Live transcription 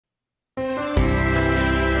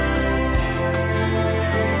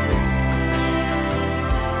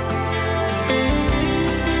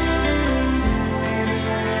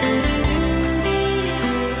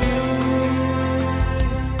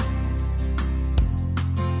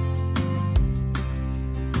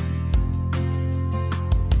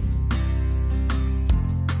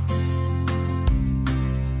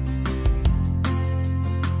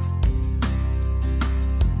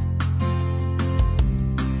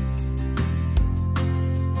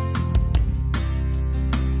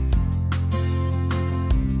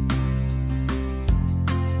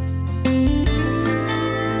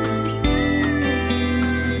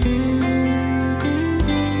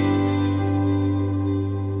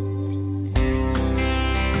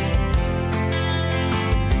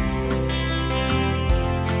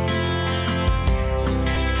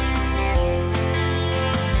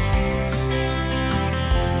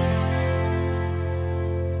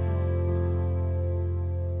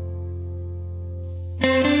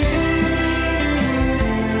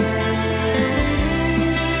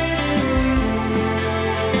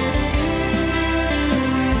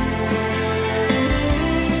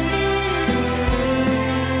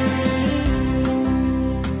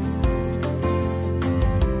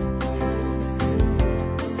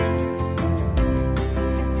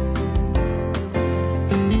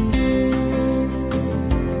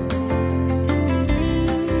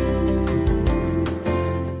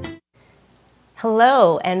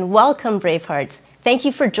Hello and welcome, Bravehearts. Thank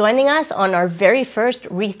you for joining us on our very first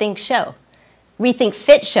Rethink show.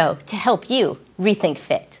 RethinkFiT show to help you rethink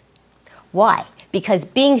fit. Why? Because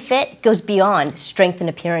being fit goes beyond strength and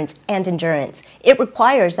appearance and endurance. It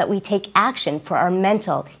requires that we take action for our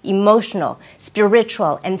mental, emotional,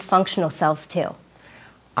 spiritual, and functional selves too.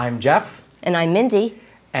 I'm Jeff. And I'm Mindy.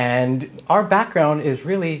 And our background has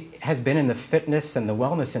been in the fitness and the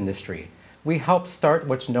wellness industry. We helped start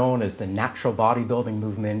what's known as the natural bodybuilding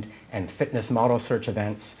movement and fitness model search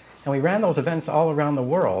events. And we ran those events all around the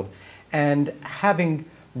world. And having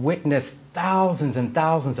witnessed thousands and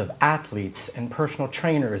thousands of athletes and personal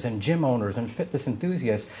trainers and gym owners and fitness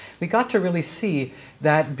enthusiasts, we got to really see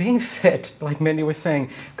that being fit, like Mindy was saying,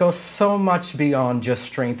 goes so much beyond just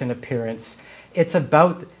strength and appearance. It's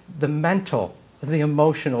about the mental, the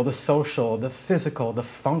emotional, the social, the physical, the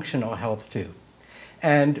functional health too.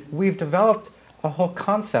 And we've developed a whole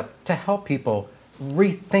concept to help people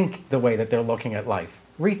rethink the way that they're looking at life,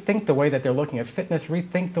 rethink the way that they're looking at fitness,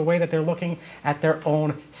 rethink the way that they're looking at their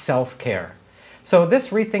own self-care. So this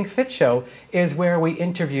RethinkFiT show is where we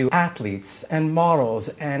interview athletes and models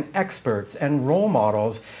and experts and role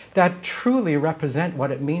models that truly represent what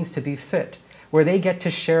it means to be fit, where they get to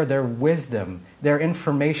share their wisdom, their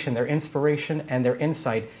information, their inspiration, and their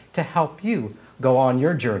insight to help you go on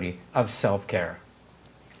your journey of self-care.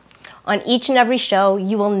 On each and every show,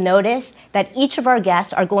 you will notice that each of our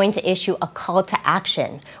guests are going to issue a call to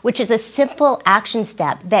action, which is a simple action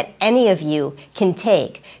step that any of you can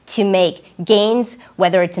take to make gains,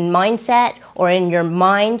 whether it's in mindset or in your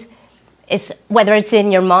mind, whether it's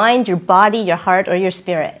in your mind, your body, your heart, or your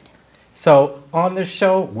spirit. So on this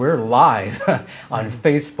show, we're live on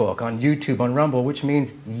Facebook, on YouTube, on Rumble, which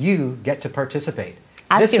means you get to participate.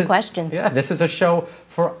 Ask your questions. Yeah, this is a show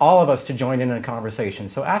for all of us to join in a conversation.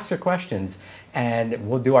 So ask your questions and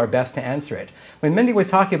we'll do our best to answer it. When Mindy was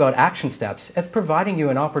talking about action steps, it's providing you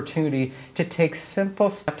an opportunity to take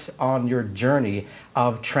simple steps on your journey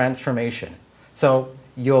of transformation. So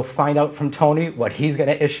you'll find out from Tony what he's going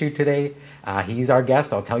to issue today. He's our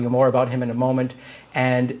guest. I'll tell you more about him in a moment.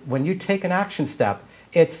 And when you take an action step,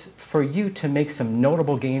 it's for you to make some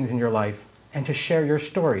notable gains in your life and to share your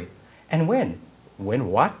story and win.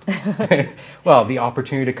 Win what? Well, the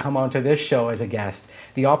opportunity to come onto this show as a guest,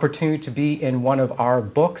 the opportunity to be in one of our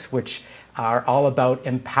books, which are all about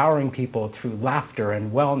empowering people through laughter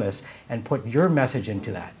and wellness, and put your message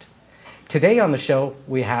into that. Today on the show,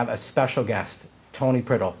 we have a special guest, Tony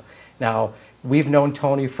Priddle. Now, we've known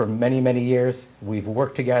Tony for many, many years. We've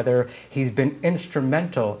worked together. He's been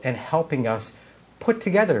instrumental in helping us put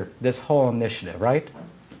together this whole initiative, right?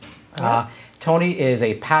 Tony is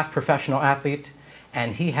a past professional athlete,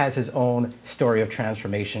 and he has his own story of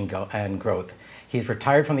transformation and growth. He's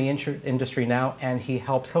retired from the industry now, and he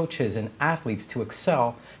helps coaches and athletes to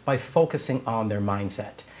excel by focusing on their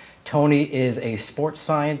mindset. Tony is a sports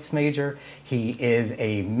science major. He is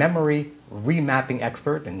a memory remapping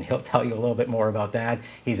expert, and he'll tell you a little bit more about that.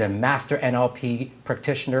 He's a master NLP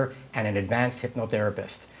practitioner and an advanced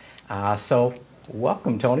hypnotherapist. So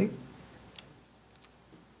welcome, Tony.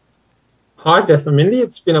 Hi, Jeff and Mindy.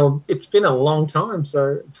 It's been a long time,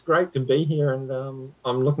 so it's great to be here, and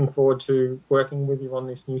I'm looking forward to working with you on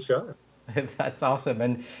this new show. That's awesome.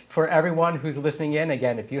 And for everyone who's listening in,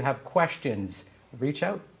 again, if you have questions, reach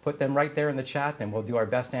out, put them right there in the chat, and we'll do our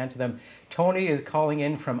best to answer them. Tony is calling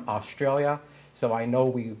in from Australia, so I know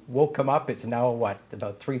we woke him up. It's now, what,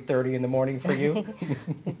 about 3:30 in the morning for you?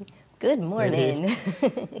 Good morning.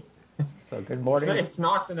 So good morning. It's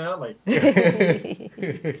nice and early.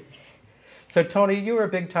 So Tony, you were a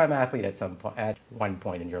big-time athlete at one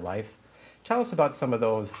point in your life. Tell us about some of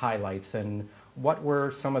those highlights and what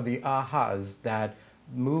were some of the ahas that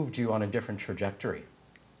moved you on a different trajectory?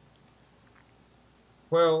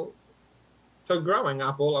 Well, so growing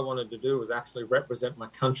up, all I wanted to do was actually represent my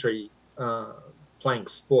country playing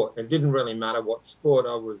sport. It didn't really matter what sport.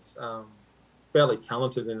 I was fairly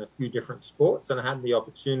talented in a few different sports, and I had the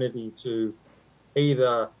opportunity to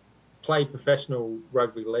either play professional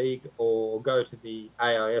rugby league or go to the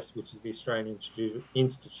AIS, which is the Australian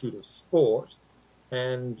Institute of Sport,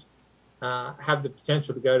 and have the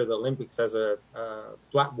potential to go to the Olympics as a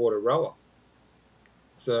flat water rower.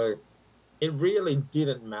 So it really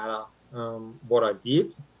didn't matter what I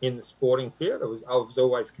did in the sporting field. I was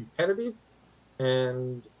always competitive,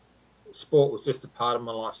 and sport was just a part of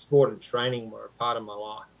my life. Sport and training were a part of my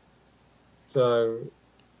life. So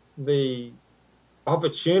the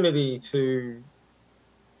opportunity to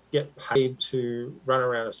get paid to run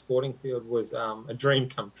around a sporting field was a dream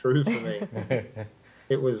come true for me.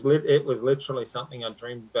 it was literally something I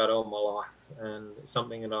dreamed about all my life, and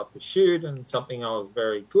something that I pursued, and something I was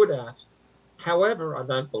very good at. However, I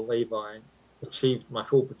don't believe I achieved my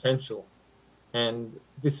full potential. And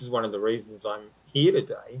this is one of the reasons I'm here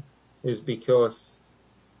today, is because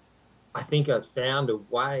I think I've found a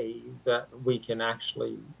way that we can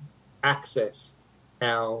actually access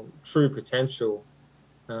our true potential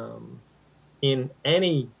in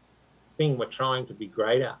anything we're trying to be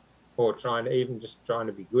great at, or trying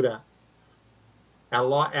to be good at.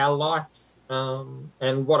 Our lives,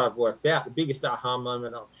 and what I've worked out, the biggest aha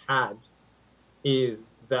moment I've had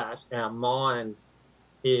is that our mind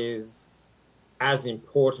is as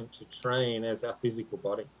important to train as our physical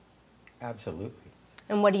body. Absolutely.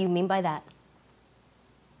 And what do you mean by that?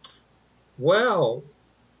 Well,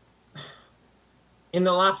 in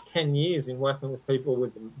the last 10 years, in working with people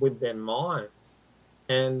with their minds,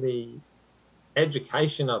 and the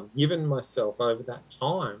education I've given myself over that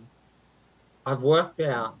time, I've worked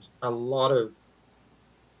out a lot of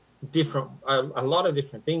different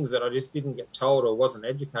things that I just didn't get told or wasn't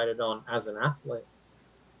educated on as an athlete.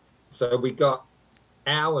 So we got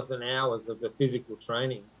hours and hours of the physical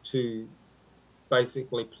training to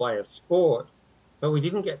basically play a sport, but we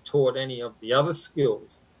didn't get taught any of the other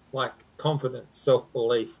skills like confidence,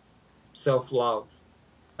 self-belief, self-love,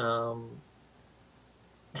 how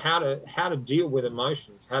to deal with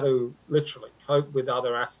emotions, how to literally cope with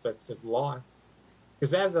other aspects of life.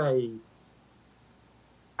 Because as a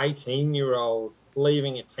 18-year-old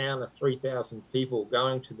leaving a town of 3,000 people,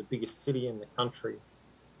 going to the biggest city in the country,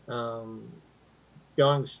 going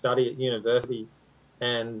to study at university,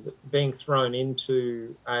 and being thrown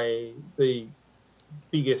into the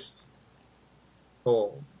biggest,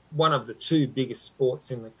 or one of the two biggest sports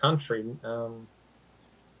in the country,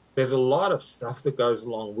 there's a lot of stuff that goes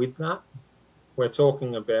along with that. We're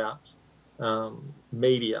talking about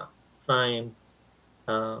media, fame,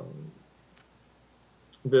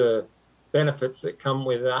 the benefits that come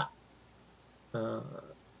with that,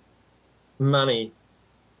 money,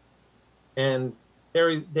 and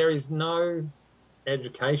there is no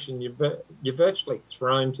education. You're virtually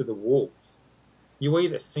thrown to the wolves. You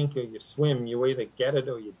either sink or you swim. You either get it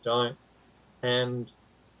or you don't. And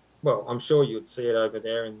well, I'm sure you'd see it over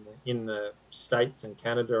there in the States and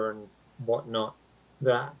Canada and whatnot,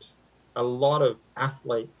 that a lot of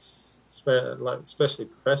athletes, especially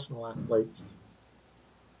professional athletes,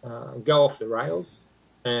 go off the rails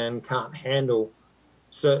and can't handle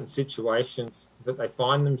certain situations that they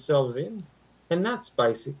find themselves in. And that's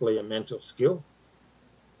basically a mental skill.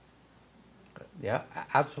 Yeah,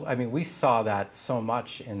 absolutely. I mean, we saw that so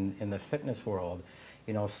much in the fitness world.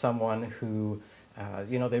 You know, someone who,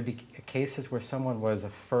 there'd be cases where someone was a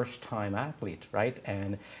first-time athlete, right?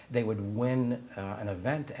 And they would win an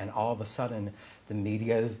event, and all of a sudden the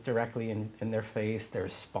media is directly in their face.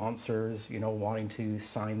 There's sponsors, wanting to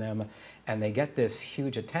sign them, and they get this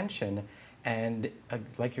huge attention. And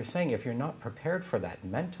like you're saying, if you're not prepared for that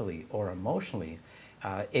mentally or emotionally,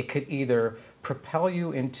 it could either propel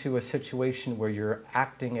you into a situation where you're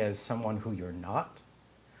acting as someone who you're not,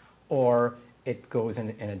 or it goes in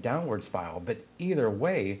a downward spiral. But either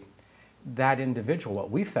way, that individual,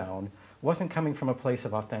 what we found, wasn't coming from a place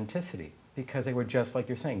of authenticity, because they were just, like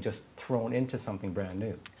you're saying, just thrown into something brand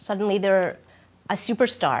new. Suddenly they're a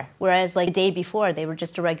superstar, whereas like the day before they were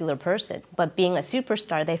just a regular person. But being a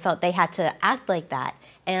superstar, they felt they had to act like that,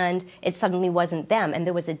 and it suddenly wasn't them, and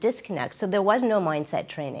there was a disconnect. So there was no mindset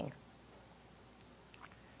training.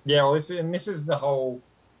 Yeah, well, this is the whole.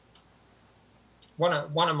 One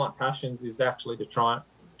of my passions is actually to try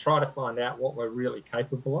to find out what we're really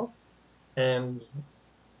capable of, and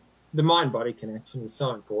the mind-body connection is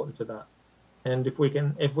so important to that. And if we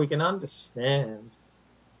can understand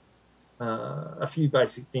a few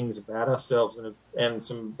basic things about ourselves and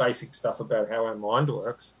some basic stuff about how our mind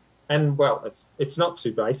works, and well, it's not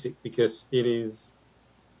too basic, because it is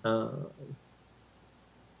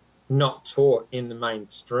not taught in the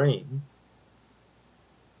mainstream,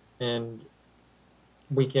 and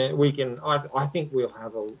we can. I think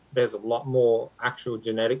there's a lot more actual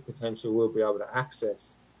genetic potential we'll be able to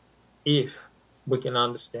access if we can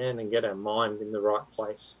understand and get our mind in the right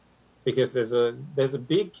place, because there's a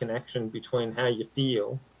big connection between how you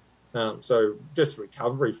feel. So just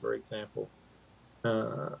recovery, for example,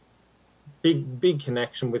 big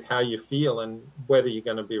connection with how you feel and whether you're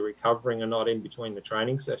going to be recovering or not in between the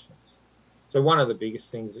training sessions. So one of the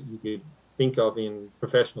biggest things that you could think of in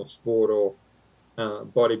professional sport or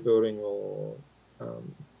bodybuilding, or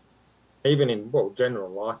even in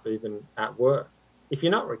general life, even at work, if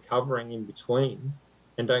you're not recovering in between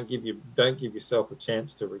and don't give yourself a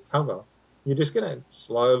chance to recover, you're just going to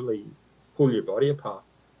slowly pull your body apart.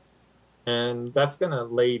 And that's going to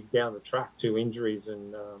lead down the track to injuries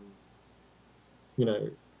and, you know,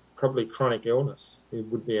 probably chronic illness. It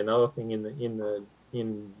would be another thing in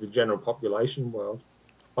the general population world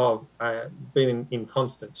of being in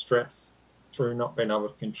constant stress through not being able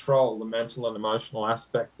to control the mental and emotional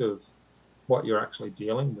aspect of what you're actually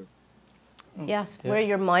dealing with. Yes, yeah. Where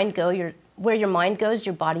your mind goes,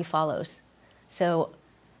 your body follows. So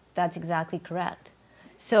that's exactly correct.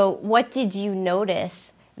 So what did you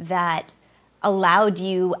notice that allowed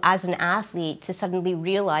you as an athlete to suddenly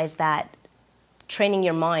realize that training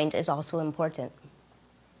your mind is also important?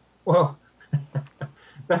 Well,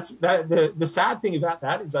 the sad thing about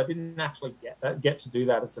that is I didn't actually get to do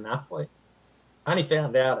that as an athlete. I only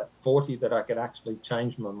found out at 40 that I could actually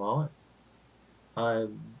change my mind.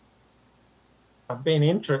 I've been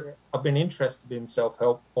interested in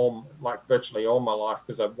self-help like virtually all my life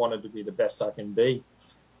because I've wanted to be the best I can be.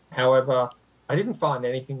 However, I didn't find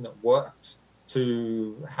anything that worked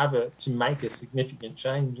to make a significant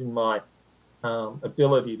change in my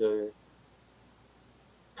ability to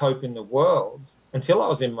cope in the world until I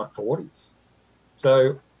was in my 40s.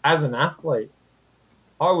 So as an athlete,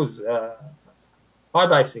 I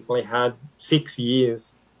basically had 6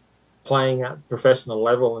 years playing at professional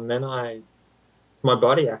level, and then my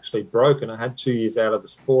body actually broke and I had 2 years out of the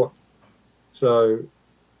sport. So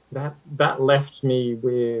that left me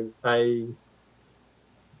with a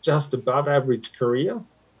just above average career,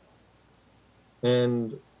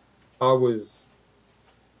 and I was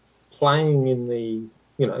playing in the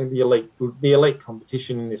elite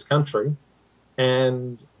competition in this country,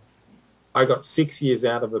 and I got 6 years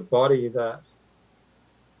out of a body that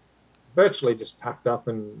virtually just packed up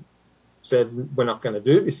and said, we're not going to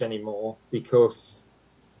do this anymore because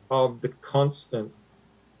of the constant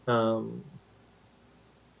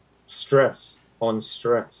stress on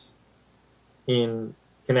stress in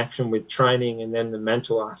connection with training, and then the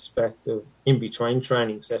mental aspect of in between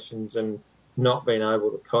training sessions and not being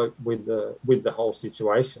able to cope with the whole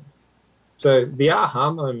situation. So the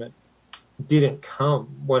aha moment didn't come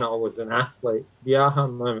when I was an athlete. The aha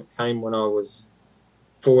moment came when I was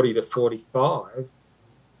 40 to 45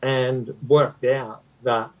 and worked out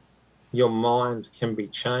that your mind can be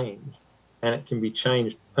changed, and it can be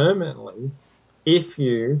changed permanently if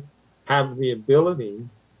you have the ability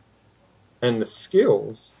and the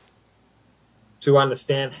skills to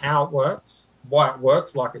understand how it works, why it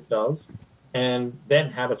works like it does, and then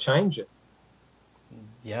how to change it.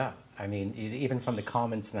 Yeah, I mean, even from the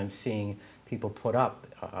comments that I'm seeing people put up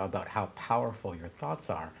about how powerful your thoughts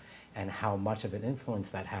are and how much of an influence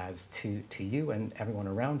that has to you and everyone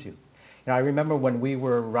around you. You know, I remember when we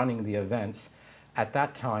were running the events, at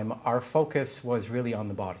that time, our focus was really on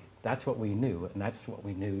the body. That's what we knew, and that's what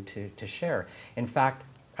we knew to share. In fact,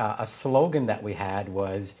 a slogan that we had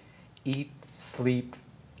was eat, sleep,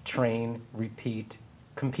 train, repeat,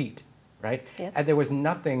 compete, right? Yep. And there was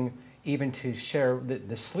nothing even to share.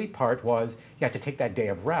 The sleep part was you had to take that day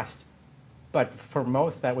of rest. But for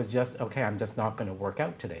most, that was just, okay, I'm just not going to work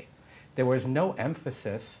out today. There was no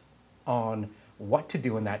emphasis on what to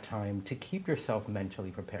do in that time to keep yourself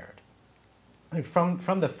mentally prepared.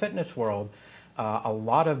 From the fitness world, a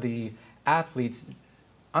lot of the athletes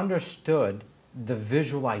understood the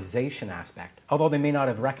visualization aspect, although they may not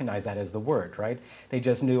have recognized that as the word, right? They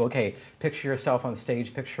just knew, okay, picture yourself on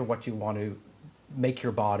stage, picture what you want to make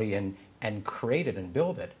your body and create it and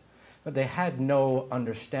build it. But they had no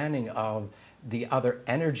understanding of the other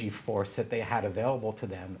energy force that they had available to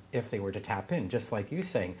them if they were to tap in. Just like you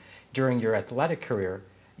saying, during your athletic career,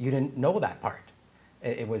 you didn't know that part.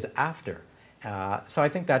 It was after. So I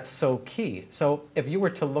think that's so key. So if you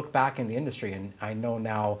were to look back in the industry, and I know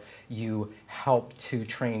now you help to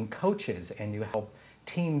train coaches and you help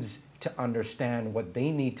teams to understand what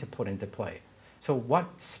they need to put into play. So what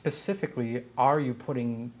specifically are you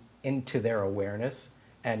putting into their awareness,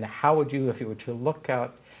 and how would you, if you were to look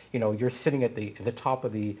at, you know, you're sitting at the top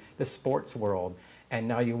of the sports world, and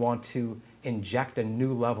now you want to inject a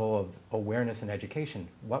new level of awareness and education,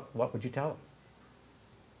 what would you tell them?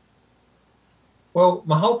 Well,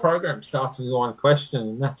 my whole program starts with one question,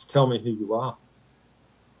 and that's tell me who you are.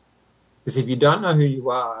 Because if you don't know who you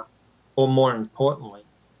are, or more importantly,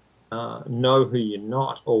 know who you're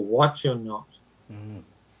not or what you're not,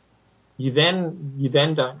 you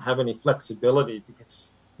then don't have any flexibility,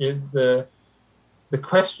 because the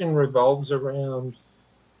question revolves around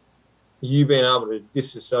you being able to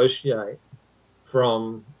disassociate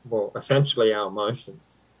from, well, essentially our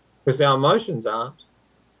emotions. Because our emotions are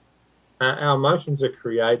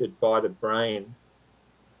created by the brain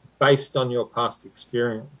based on your past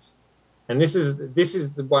experience.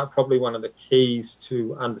 And probably one of the keys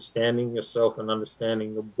to understanding yourself and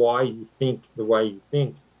understanding why you think the way you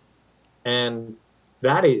think. And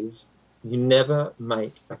that is, you never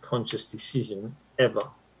make a conscious decision ever.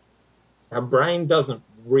 Our brain doesn't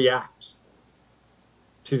react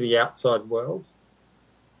to the outside world,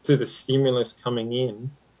 to the stimulus coming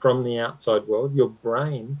in from the outside world. Your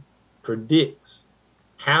brain predicts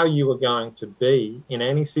how you are going to be in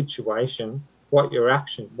any situation, what your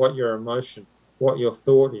action, what your emotion, what your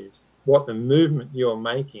thought is, what the movement you're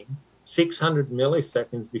making 600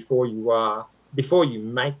 milliseconds before you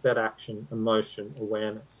make that action, emotion,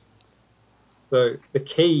 awareness. So the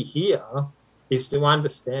key here is to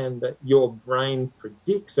understand that your brain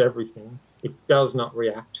predicts everything. It does not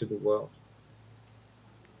react to the world.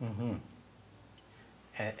 Mm-hmm.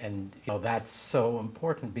 And you know, that's so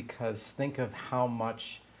important, because think of how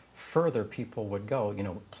much further people would go, you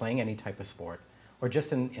know, playing any type of sport, or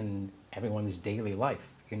just in everyone's daily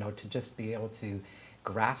life, you know, to just be able to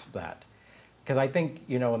grasp that. Because I think,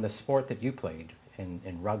 you know, in the sport that you played,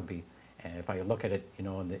 in rugby, and if I look at it, you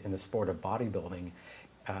know, in the sport of bodybuilding,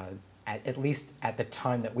 at least at the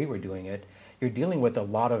time that we were doing it, you're dealing with a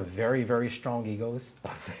lot of very, very strong egos,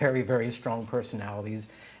 very, very strong personalities,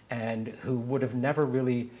 and who would have never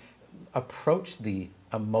really approached the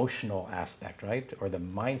emotional aspect, right? Or the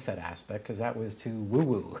mindset aspect, because that was too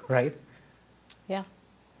woo-woo, right? Yeah.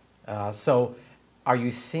 So are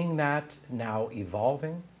you seeing that now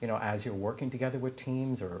evolving, you know, as you're working together with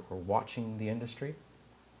teams or watching the industry?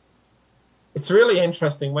 It's really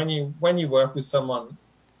interesting when you work with someone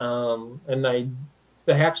and they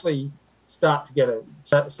actually start to get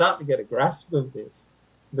a grasp of this.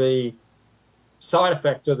 The side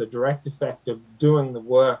effect or the direct effect of doing the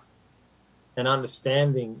work and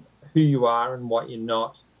understanding who you are and what you're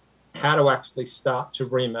not, how to actually start to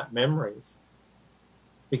remap memories.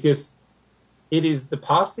 Because it is the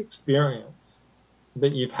past experience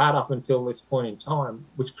that you've had up until this point in time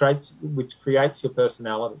which creates your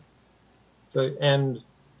personality. So, and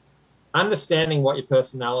understanding what your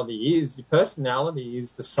personality is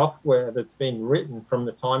the software that's been written from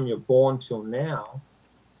the time you're born till now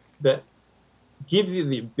that gives you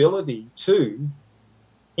the ability to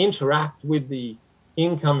interact with the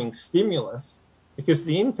incoming stimulus, because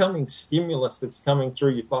the incoming stimulus that's coming through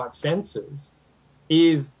your five senses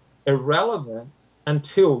is irrelevant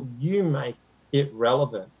until you make it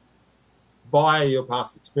relevant via your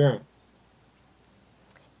past experience.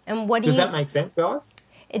 And what does that make sense, guys?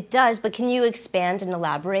 It does, but can you expand and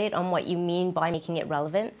elaborate on what you mean by making it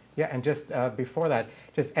relevant? Yeah, and just before that,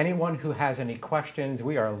 just anyone who has any questions,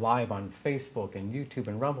 we are live on Facebook and YouTube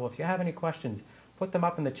and Rumble. If you have any questions, put them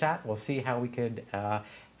up in the chat. We'll see how we could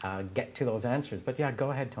get to those answers. But yeah,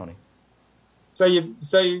 go ahead, Tony. So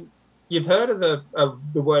you've heard of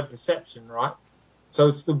the word perception, right? So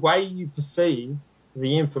it's the way you perceive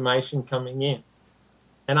the information coming in.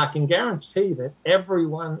 And I can guarantee that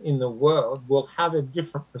everyone in the world will have a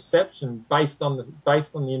different perception based on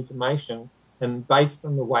the information and based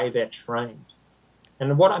on the way they're trained.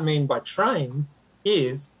 And what I mean by trained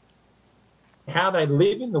is how they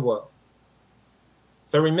live in the world.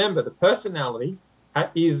 So remember, the personality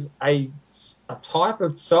is a type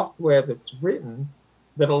of software that's written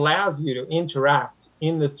that allows you to interact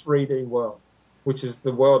in the 3D world, which is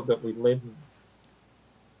the world that we live in.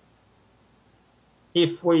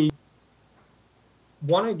 If we're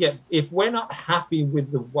not happy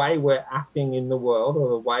with the way we're acting in the world, or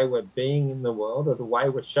the way we're being in the world, or the way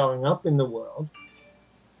we're showing up in the world,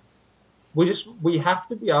 we have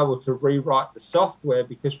to be able to rewrite the software,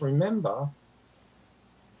 because remember,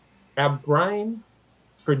 our brain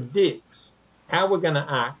predicts how we're going to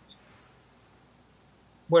act.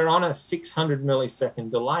 We're on a 600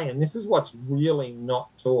 millisecond delay, and this is what's really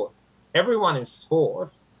not taught. Everyone is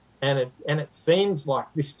taught, and it seems like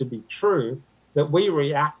this to be true, that we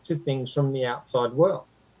react to things from the outside world.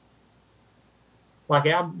 Like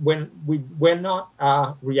we're not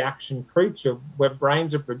a reaction creature, we're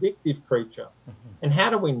brains a predictive creature. Mm-hmm. And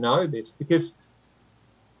how do we know this? Because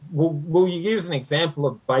we'll use an example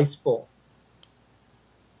of baseball.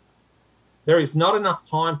 There is not enough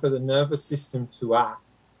time for the nervous system to act.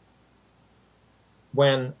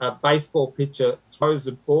 When a baseball pitcher throws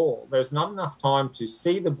a ball, there's not enough time to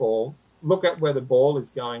see the ball, look at where the ball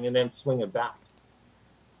is going, and then swing it back.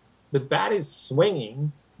 The bat is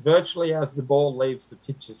swinging virtually as the ball leaves the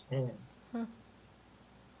pitcher's hand. Huh.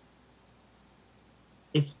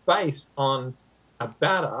 It's based on a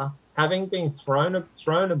batter having been thrown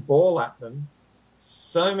a ball at them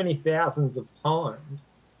so many thousands of times.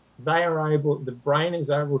 The brain is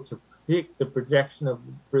able to predict the projection of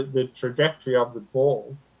the trajectory of the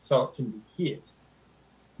ball so it can be hit.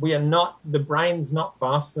 We are not, the brain's not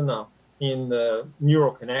fast enough in the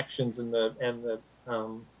neural connections and the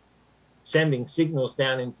sending signals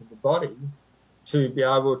down into the body to be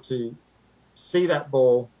able to see that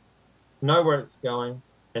ball, know where it's going,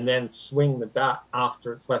 and then swing the bat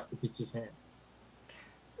after it's left the pitcher's hand.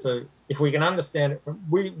 So if we can understand it,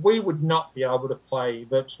 we would not be able to play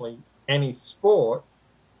virtually any sport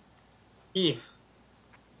if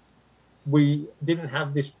we didn't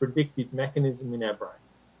have this predictive mechanism in our brain.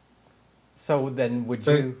 So then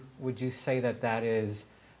would you say that that is,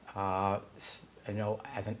 you know,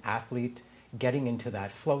 as an athlete, getting into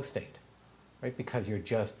that flow state, right? Because you're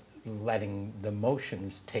just letting the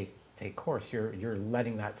motions take course. You're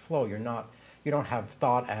letting that flow. You don't have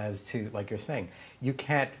thought as to, like you're saying, you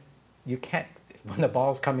can't when the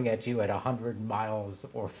ball's coming at you at 100 miles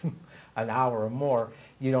or an hour or more,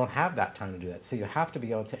 you don't have that time to do that. So you have to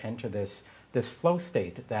be able to enter this flow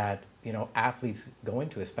state that, you know, athletes go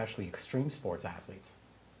into, especially extreme sports athletes.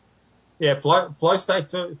 Yeah, flow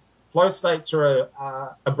states are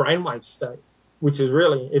a brainwave state, which is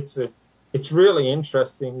really it's really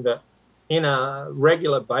interesting that in a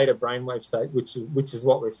regular beta brainwave state, which is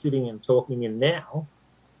what we're sitting and talking in now,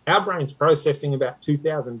 our brain's processing about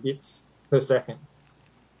 2,000 bits per second.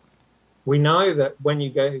 We know that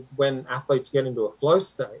when athletes get into a flow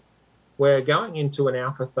state, we're going into an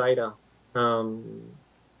alpha theta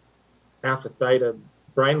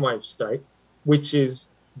brainwave state, which is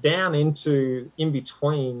down into in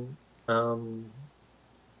between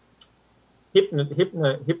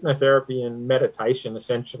hypnotherapy and meditation,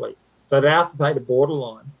 essentially. So the alpha theta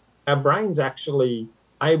borderline, our brain's actually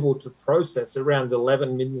able to process around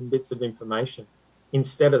 11 million bits of information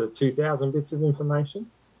instead of the 2,000 bits of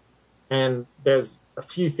information. And there's a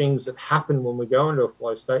few things that happen when we go into a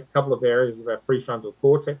flow state. A couple of areas of our prefrontal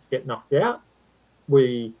cortex get knocked out.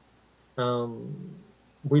 We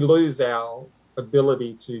lose our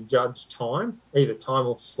ability to judge time. Either time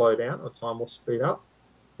will slow down or time will speed up.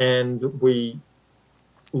 And we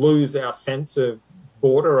lose our sense of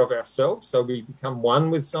border of ourselves. So we become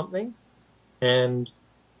one with something. And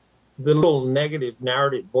the little negative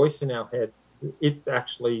narrative voice in our head, it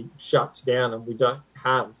actually shuts down, and we don't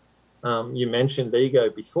have, you mentioned ego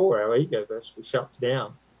before, our ego virtually shuts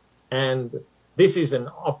down. And this is an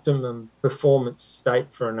optimum performance state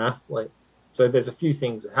for an athlete. So there's a few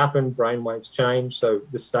things that happen. Brain waves change, so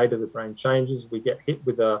the state of the brain changes. We get hit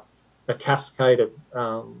with a cascade of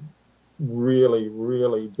really,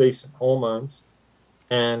 really decent hormones.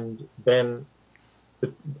 And then,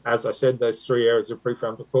 as I said, those three areas of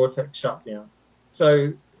prefrontal cortex shut down.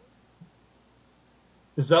 So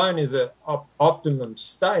the zone is an optimum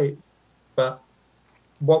state, but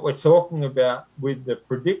what we're talking about with the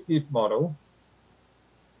predictive model,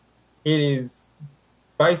 it is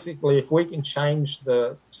basically if we can change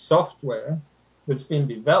the software that's been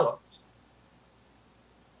developed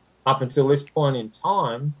up until this point in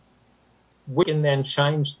time, we can then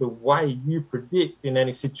change the way you predict in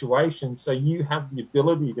any situation, so you have the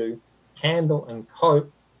ability to handle and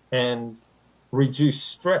cope and reduce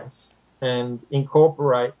stress and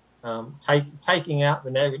incorporate taking out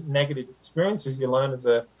the negative experiences you learn as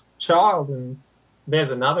a child. And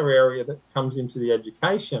there's another area that comes into the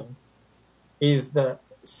education, is that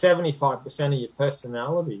 75% of your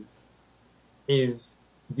personalities is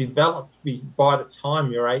developed by the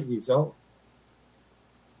time you're 8 years old.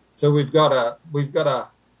 So we've got a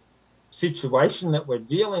situation that we're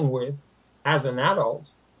dealing with as an adult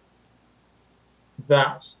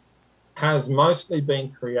that has mostly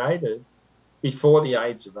been created before the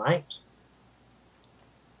age of 8.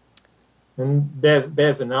 And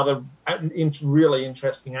there's another really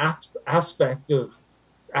interesting aspect of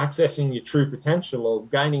accessing your true potential, or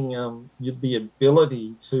gaining the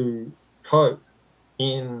ability to cope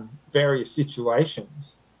in various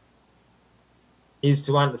situations, is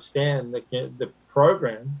to understand that the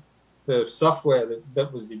program, the software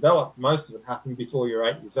that was developed, most of it happened before you're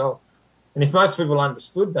 8 years old. And if most people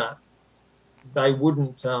understood that, they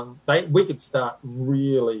wouldn't, we could start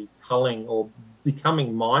really culling or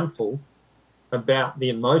becoming mindful about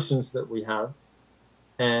the emotions that we have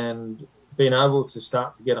and being able to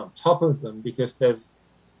start to get on top of them. Because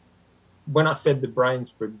when I said the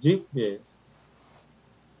brain's predictive,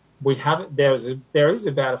 there is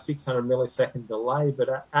about a 600 millisecond delay,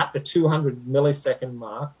 but at the 200 millisecond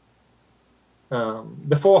mark,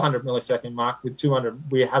 the 400 millisecond mark with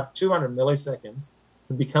 200, we have 200 milliseconds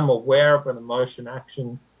to become aware of an emotion,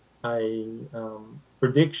 action, a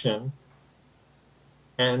prediction,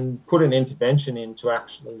 and put an intervention in to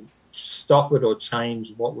actually stop it or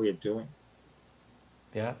change what we're doing.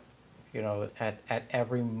 Yeah, at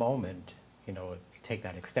every moment, take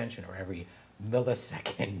that extension, or every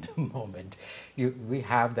millisecond moment, we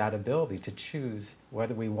have that ability to choose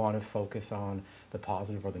whether we want to focus on the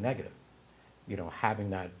positive or the negative.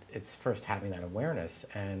 Having that, it's first having that awareness.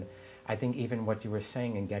 And I think even what you were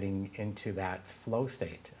saying and getting into that flow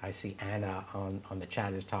state, I see Anna on the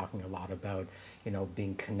chat is talking a lot about,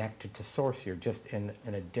 being connected to source. You're just in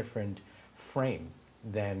a different frame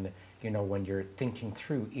than, when you're thinking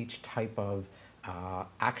through each type of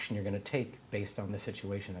action you're going to take based on the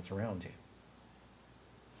situation that's around you.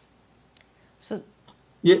 So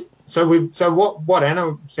yeah, so what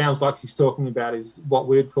Anna sounds like she's talking about is what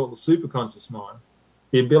we'd call the superconscious mind,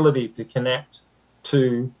 the ability to connect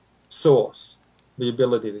to source, the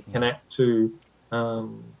ability to connect to,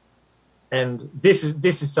 and this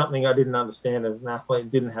is something I didn't understand as an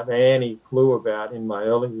athlete, didn't have any clue about in my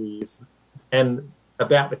early years, and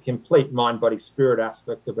about the complete mind, body, spirit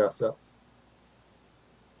aspect of ourselves.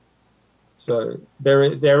 So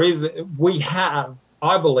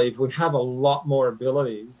I believe we have a lot more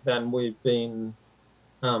abilities than we've been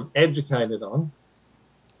educated on.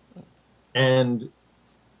 And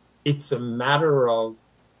it's a matter of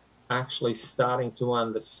actually starting to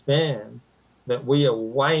understand that we are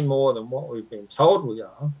way more than what we've been told we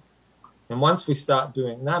are. And once we start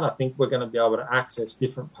doing that, I think we're going to be able to access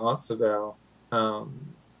different parts of our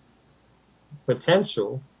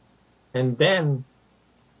potential. And then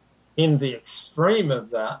in the extreme of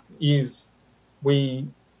that is, we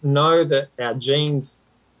know that our genes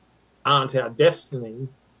aren't our destiny.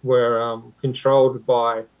 We're controlled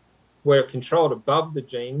above the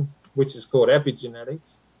gene, which is called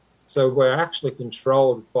epigenetics. So we're actually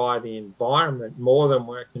controlled by the environment more than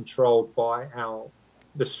we're controlled by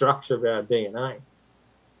the structure of our DNA.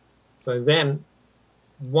 So then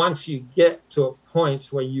once you get to a point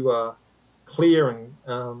where you are clear and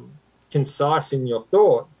concise in your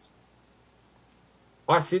thoughts,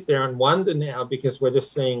 I sit there and wonder now, because we're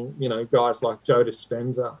just seeing, guys like Joe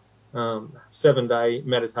Dispenza, 7-day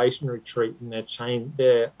meditation retreat, and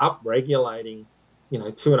they're upregulating,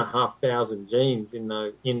 2,500 genes in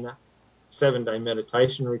that 7-day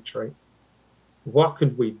meditation retreat. What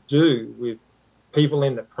could we do with people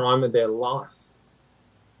in the prime of their life?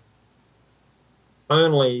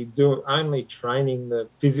 Only training the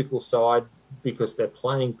physical side because they're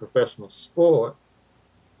playing professional sport.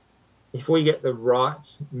 If we get the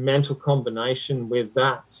right mental combination with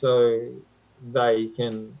that, so they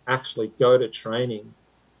can actually go to training,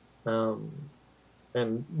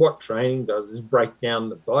 and what training does is break down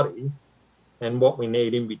the body, and what we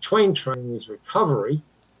need in between training is recovery.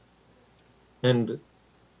 And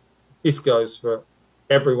this goes for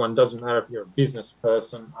everyone, doesn't matter if you're a business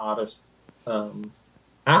person, artist,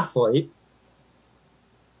 athlete.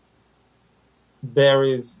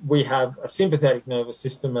 We have a sympathetic nervous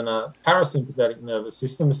system and a parasympathetic nervous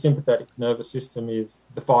system. A sympathetic nervous system is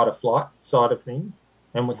the fight or flight side of things,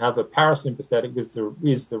 and we have a parasympathetic, which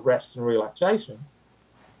is the rest and relaxation.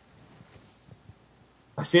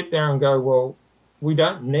 I sit there and go, well, we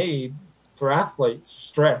don't need, for athletes,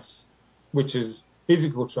 stress, which is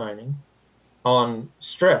physical training, on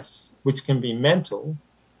stress, which can be mental.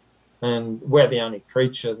 And we're the only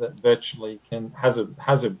creature that virtually has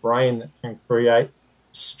a brain that can create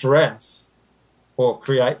stress or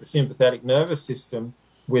create the sympathetic nervous system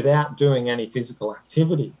without doing any physical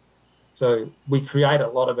activity. So we create a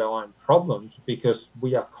lot of our own problems because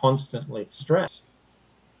we are constantly stressed.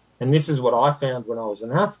 And this is what I found when I was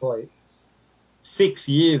an athlete. 6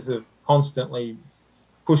 years of constantly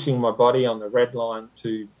pushing my body on the red line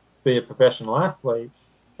to be a professional athlete,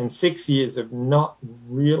 and 6 years of not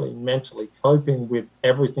really mentally coping with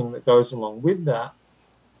everything that goes along with that,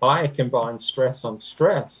 I combined stress on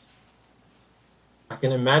stress. I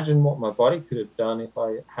can imagine what my body could have done if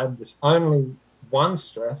I had this only one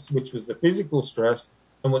stress, which was the physical stress,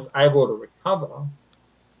 and was able to recover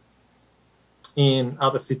in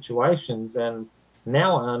other situations. And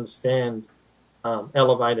now I understand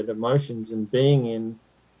elevated emotions and being in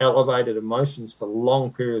elevated emotions for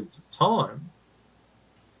long periods of time,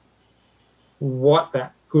 what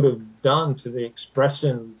that could have done to the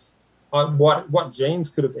expressions, what genes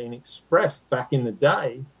could have been expressed back in the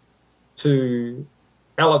day to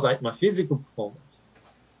elevate my physical performance.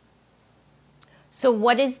 So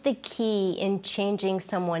what is the key in changing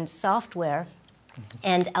someone's software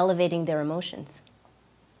and elevating their emotions?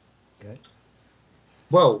 Good.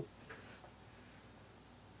 Well,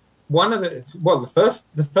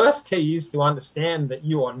 the first key is to understand that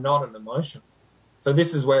you are not an emotion. So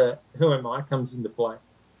this is where who am I comes into play,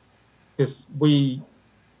 because we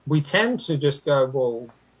tend to just go, well,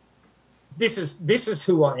 this is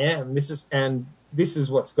who I am. This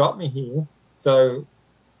is what's got me here. So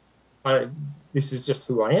this is just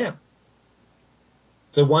who I am.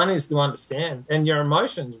 So one is to understand, and your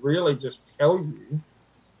emotions really just tell you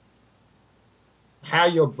how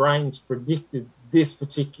your brain's predicted this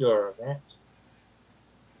particular event.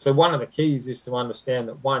 So one of the keys is to understand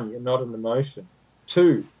that, one, you're not an emotion.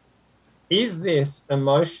 Two, is this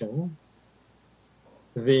emotion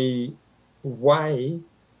the way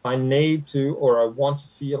I need to or I want to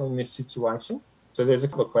feel in this situation? So there's a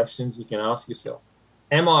couple of questions you can ask yourself.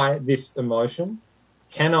 Am I this emotion?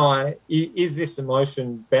 Is this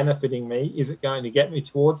emotion benefiting me? Is it going to get me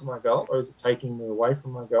towards my goal, or is it taking me away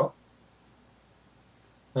from my goal?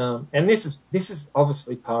 And this is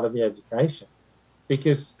obviously part of the education,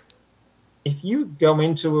 because if you go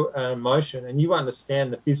into an emotion and you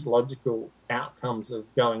understand the physiological outcomes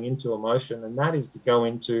of going into emotion, and that is to go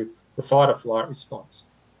into the fight or flight response,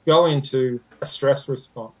 go into a stress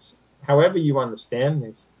response, however you understand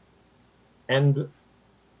this, and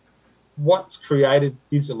what's created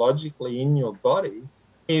physiologically in your body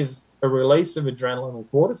is a release of adrenaline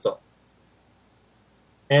and cortisol.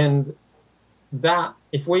 And that,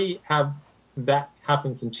 if we have that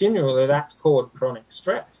happen continually, that's called chronic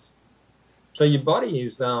stress. So your body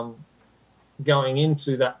is going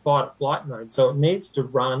into that fight or flight mode. So it needs to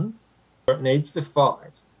run, or it needs to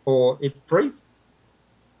fight, or it freezes.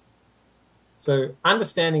 So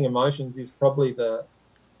understanding emotions is probably the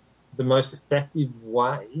most effective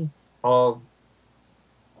way of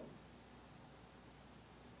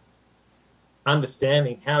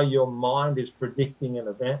understanding how your mind is predicting an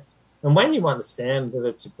event. And when you understand that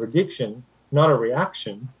it's a prediction, not a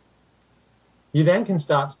reaction, you then can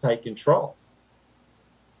start to take control.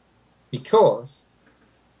 Because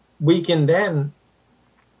we can then,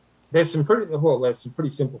 there's some pretty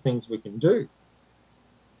simple things we can do.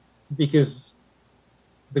 Because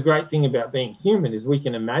the great thing about being human is we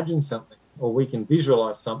can imagine something, or we can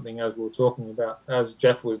visualize something, as we were talking about, as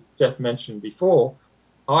Jeff mentioned before.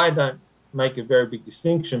 I don't make a very big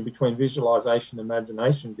distinction between visualization and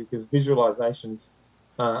imagination, because visualization's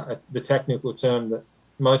the technical term that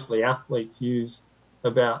mostly athletes use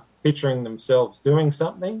about picturing themselves doing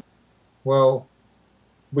something. Well,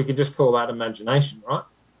 we could just call that imagination, right?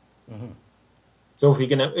 Mm-hmm. So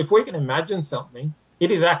if we can imagine something,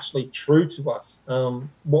 it is actually true to us,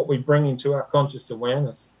 what we bring into our conscious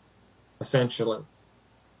awareness, essentially.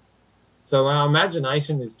 So our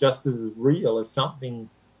imagination is just as real as something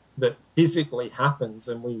that physically happens,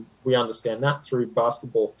 and we understand that through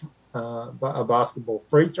a basketball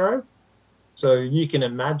free throw. So you can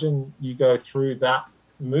imagine you go through that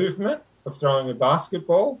movement of throwing a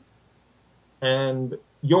basketball, and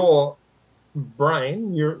your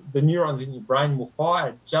brain, the neurons in your brain will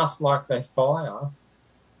fire just like they fire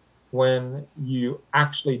when you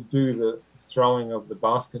actually do the throwing of the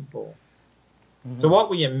basketball. Mm-hmm. So what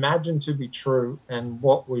we imagine to be true and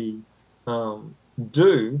what we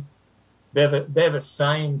do, they're the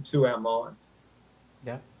same to our mind.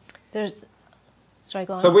 Yeah. Sorry,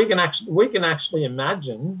 go on. So we can actually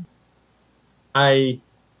imagine a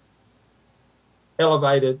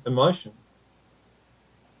elevated emotion.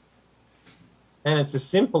 And it's as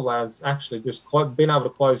simple as actually just being able to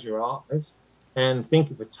close your eyes and think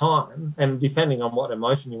of a time, and depending on what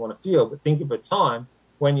emotion you want to feel, but think of a time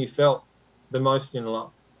when you felt the most in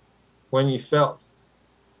love, when you felt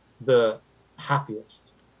the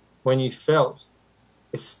happiest, when you felt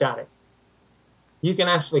ecstatic. You can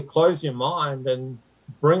actually close your mind and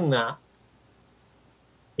bring that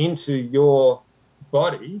into your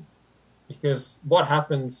body, because what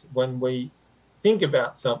happens when we think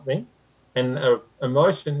about something and an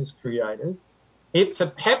emotion is created, it's a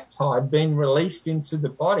peptide being released into the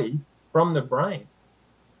body from the brain.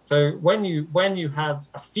 So when you have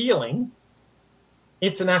a feeling,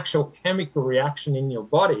 it's an actual chemical reaction in your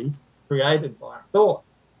body created by a thought.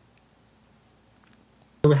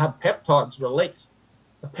 So we have peptides released.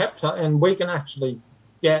 And we can actually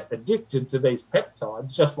get addicted to these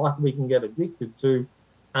peptides, just like we can get addicted to,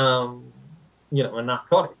 a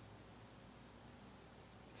narcotic.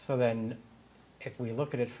 So then, if we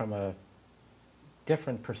look at it from a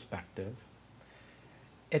different perspective,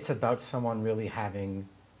 it's about someone really having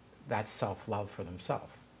that self-love for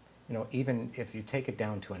themselves. Even if you take it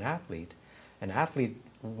down to an athlete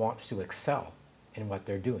wants to excel in what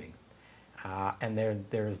they're doing. And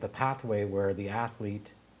there's the pathway where the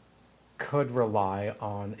athlete could rely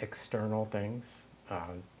on external things,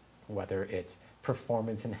 whether it's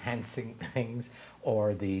performance-enhancing things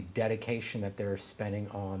or the dedication that they're spending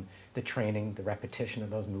on the training, the repetition of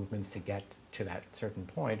those movements to get to that certain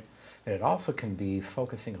point. But it also can be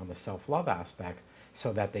focusing on the self-love aspect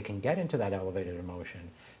so that they can get into that elevated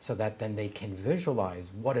emotion, so that then they can visualize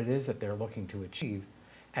what it is that they're looking to achieve,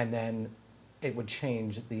 and then it would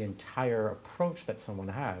change the entire approach that someone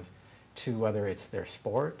has to whether it's their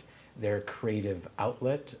sport, their creative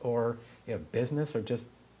outlet, or business, or just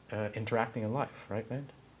interacting in life, right,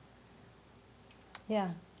 Mint? Yeah,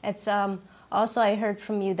 it's also, I heard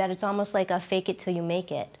from you that it's almost like a fake it till you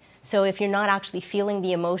make it. So if you're not actually feeling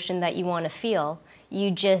the emotion that you want to feel,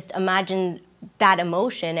 you just imagine that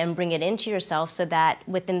emotion and bring it into yourself so that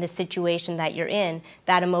within the situation that you're in,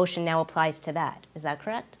 that emotion now applies to that. Is that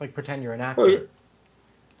correct? Like pretend you're an actor, well,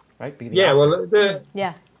 right? Be the yeah, actor. well,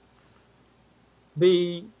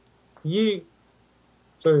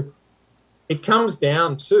 so it comes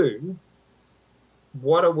down to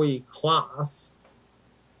what do we class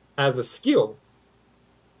as a skill.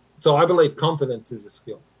 So I believe confidence is a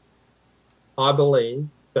skill. I believe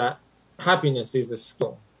that happiness is a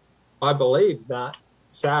skill. I believe that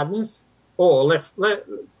sadness, or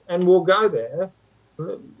and we'll go there,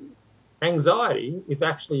 anxiety is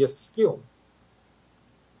actually a skill.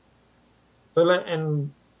 So,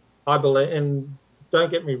 and I believe, and don't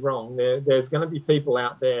get me wrong, there's going to be people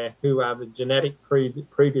out there who have a genetic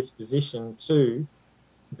predisposition to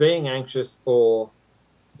being anxious or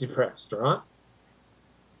depressed, right?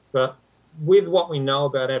 But with what we know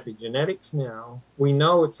about epigenetics now, we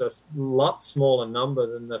know it's a lot smaller number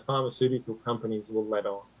than the pharmaceutical companies will let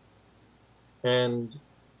on. And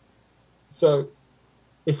so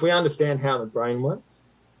if we understand how the brain works,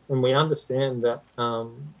 and we understand that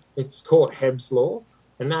it's called Hebb's law,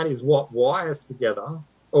 and that is what wires together,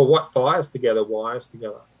 or what fires together wires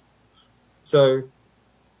together. So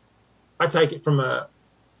I take it from an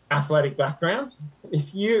athletic background.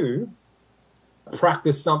 If you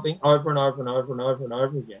practice something over and over and over and over and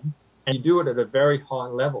over again, and you do it at a very high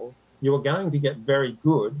level, you are going to get very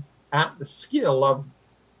good at the skill of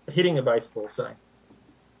hitting a baseball, say.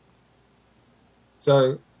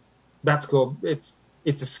 So that's called, it's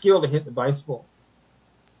a skill to hit the baseball.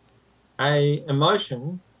 A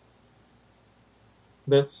emotion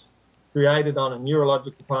that's created on a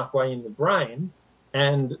neurological pathway in the brain,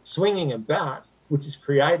 and swinging a bat, which is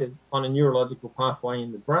created on a neurological pathway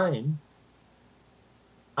in the brain,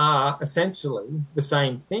 are essentially the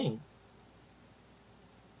same thing.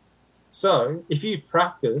 So if you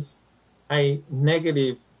practice a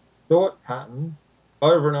negative thought pattern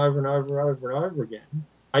over and over and over and over and over again,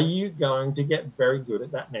 are you going to get very good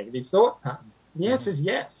at that negative thought pattern? The answer is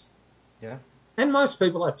yes. Yeah. And most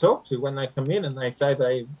people I talk to, when they come in and they say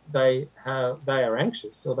they are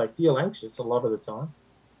anxious, or they feel anxious a lot of the time,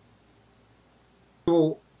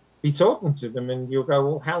 you'll be talking to them and you'll go,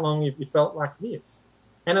 well, how long have you felt like this?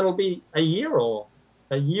 And it'll be a year or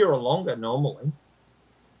longer normally.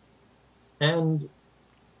 And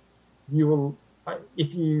you will,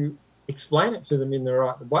 if you explain it to them in the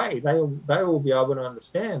right way, they will be able to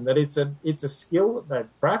understand that it's a skill that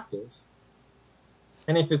they've practiced.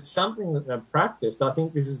 And if it's something that they've practiced, I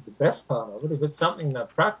think this is the best part of it. If it's something they've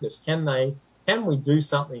practiced, can we do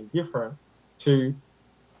something different to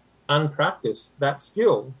unpractice that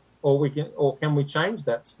skill, or can we change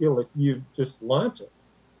that skill if you've just learnt it?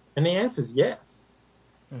 And the answer is yes.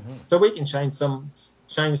 Mm-hmm. So we can change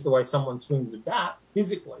the way someone swings a bat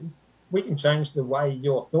physically. We can change the way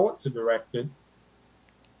your thoughts are directed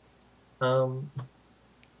in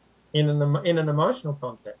an emotional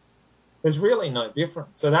context. There's really no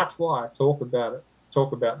difference. So that's why I talk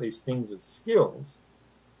about these things as skills.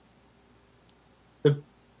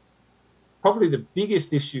 Probably the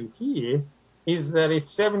biggest issue here is that if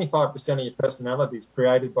 75% of your personality is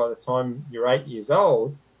created by the time you're 8 years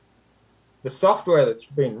old, the software that's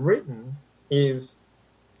been written is,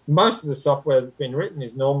 most of the software that's been written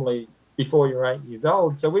is normally before you're 8 years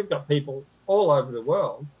old. So we've got people all over the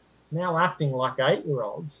world now acting like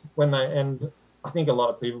 8-year-olds and I think a lot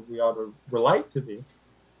of people will be able to relate to this.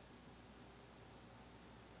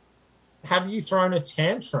 Have you thrown a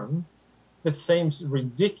tantrum that seems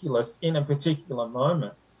ridiculous in a particular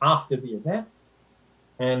moment after the event?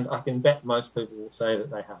 And I can bet most people will say that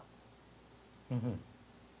they have. Mm-hmm.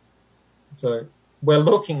 So we're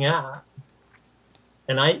looking at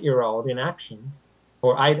an 8-year-old in action,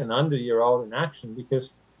 or 8 and under-year-old in action,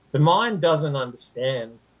 because the mind doesn't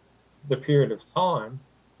understand the period of time.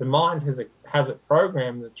 The mind has a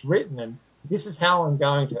program that's written, and this is how I'm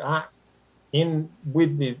going to act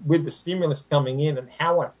with the stimulus coming in, and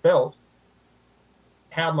how I felt,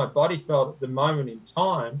 how my body felt at the moment in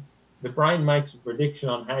time. The brain makes a prediction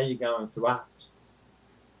on how you're going to act.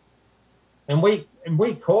 And we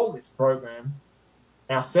call this program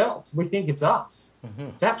ourselves. We think it's us.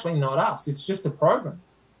 It's actually not us. It's just a program.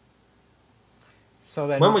 So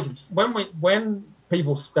then, when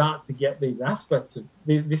people start to get these aspects of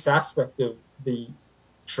this aspect of the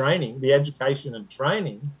training, the education and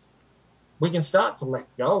training, we can start to let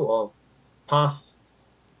go of past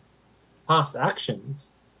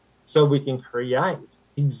actions, so we can create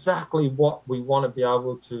exactly what we want to be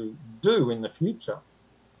able to do in the future.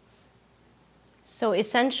 So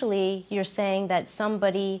essentially, you're saying that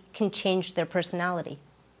somebody can change their personality.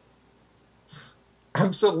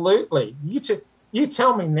 Absolutely. You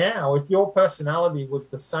tell me now if your personality was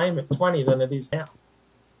the same at 20 than it is now.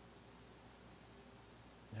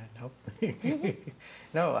 Nope.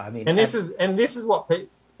 No, I mean, and this is what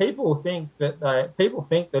people think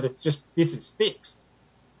that it's just, this is fixed.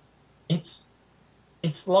 It's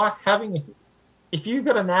like if you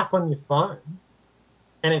got an app on your phone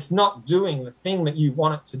and it's not doing the thing that you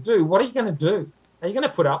want it to do, what are you going to do? Are you going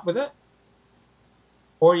to put up with it?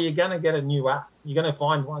 Or are you going to get a new app? You're going to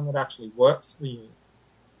find one that actually works for you.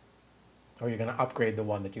 Or you're going to upgrade the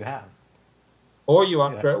one that you have. Or you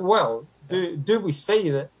upgrade. Yeah. Well, do we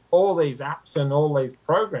see that all these apps and all these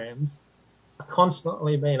programs are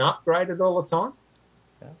constantly being upgraded all the time?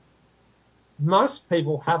 Yeah. Most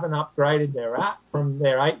people haven't upgraded their app from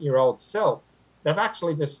their 8-year-old self. They've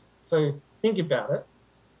actually just, so think about it.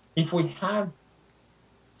 If we have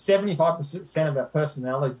 75% of our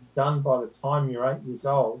personality done by the time you're 8 years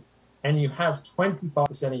old, and you have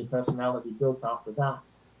 25% of your personality built after that,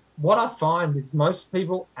 what I find is most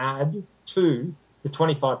people add to the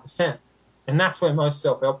 25%, and that's where most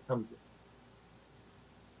self-help comes in.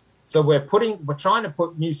 So we're trying to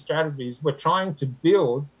put new strategies. We're trying to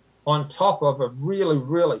build on top of a really,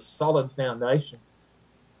 really solid foundation.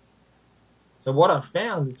 So what I've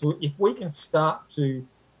found is if we can start to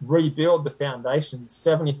rebuild the foundation,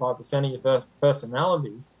 75% of your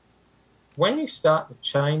personality, when you start to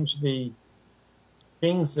change the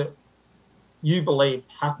things that you believed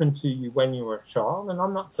happened to you when you were a child, and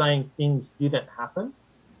I'm not saying things didn't happen.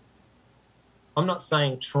 I'm not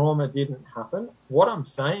saying trauma didn't happen. What I'm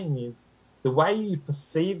saying is the way you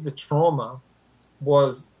perceive the trauma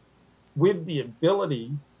was with the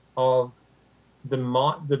ability of the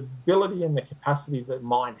ability and the capacity that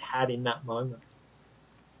mind had in that moment.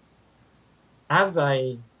 As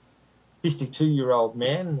a 52-year-old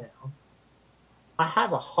man now, I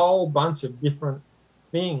have a whole bunch of different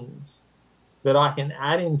things that I can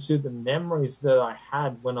add into the memories that I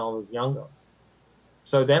had when I was younger.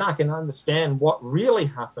 So then I can understand what really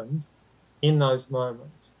happened in those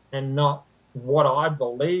moments and not what I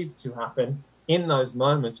believed to happen in those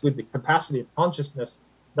moments with the capacity of consciousness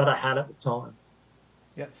that I had at the time.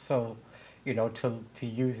 Yeah, so, to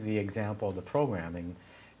use the example of the programming,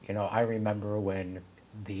 I remember when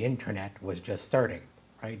the internet was just starting,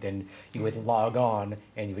 right? And you would log on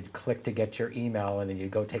and you would click to get your email, and then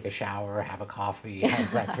you'd go take a shower, have a coffee,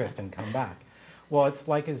 have breakfast, and come back. Well, it's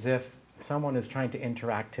like as if someone is trying to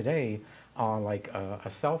interact today on like a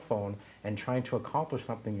cell phone and trying to accomplish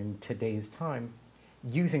something in today's time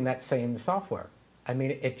using that same software. I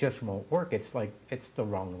mean, it just won't work. It's like, it's the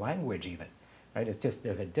wrong language even, right? It's just,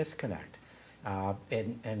 there's a disconnect.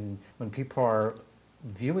 And when people are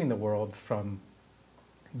viewing the world from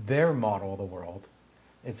their model of the world,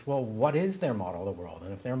 it's, well, what is their model of the world?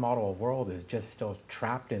 And if their model of the world is just still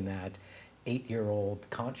trapped in that 8-year-old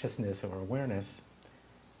consciousness or awareness,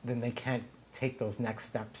 then they can't take those next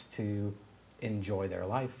steps to enjoy their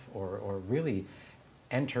life or really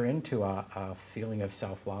enter into a feeling of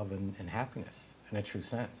self-love and happiness in a true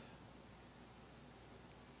sense.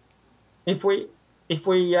 If we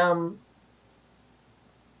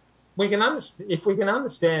can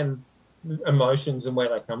understand emotions and where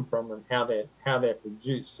they come from and how they're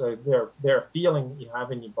produced, so they're a feeling that you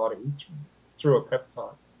have in your body through a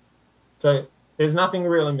peptide. So there's nothing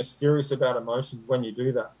really mysterious about emotions when you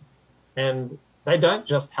do that, and they don't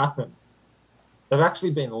just happen. They've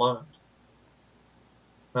actually been learned.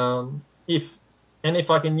 If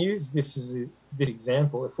I can use this as this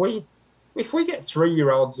example, if we get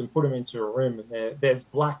 3-year-olds and put them into a room and there's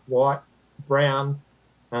black, white, brown,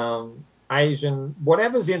 Asian,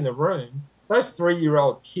 whatever's in the room, those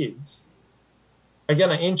 3-year-old kids are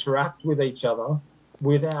going to interact with each other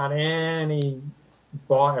without any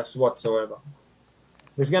bias whatsoever.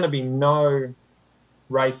 There's going to be no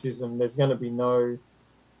racism. There's going to be no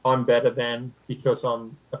I'm better than because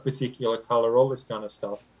I'm a particular color, all this kind of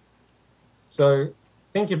stuff. So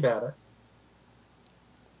think about it.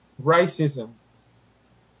 Racism.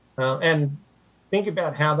 And think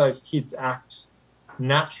about how those kids act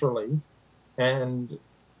naturally, and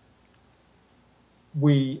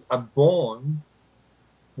we are born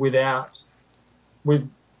with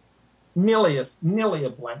nearly a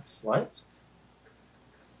blank slate,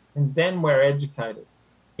 and then we're educated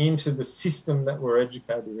into the system that we're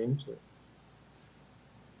educated into.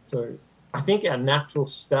 So I think our natural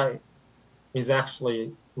state is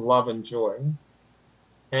actually love and joy,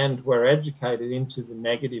 and we're educated into the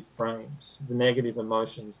negative frames, the negative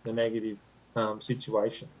emotions, the negative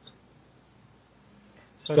situations.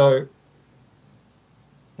 So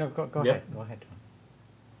no, go yeah. ahead. Go ahead, Tom.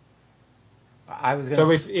 I was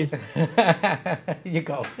going to. So you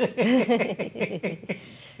go.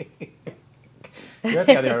 You're at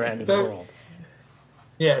the other end of the world.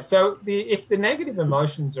 Yeah. So if the negative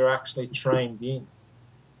emotions are actually trained in,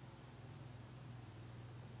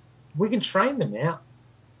 we can train them out.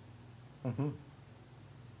 Mm-hmm.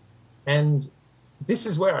 And this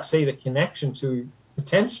is where I see the connection to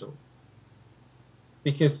potential,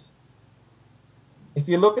 because if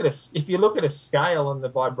you look at a scale and the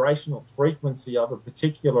vibrational frequency of a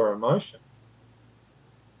particular emotion,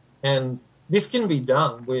 and this can be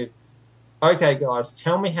done with, okay, guys,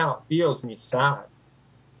 tell me how it feels when you're sad.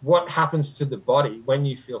 What happens to the body when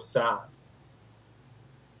you feel sad?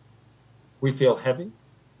 We feel heavy.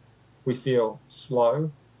 We feel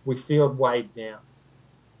slow. We feel weighed down.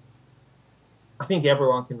 I think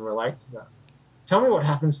everyone can relate to that. Tell me what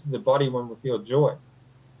happens to the body when we feel joy.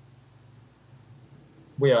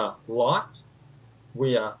 We are light,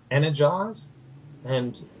 we are energized,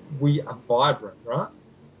 and we are vibrant, right?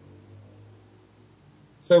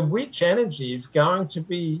 So which energy is going to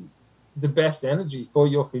be the best energy for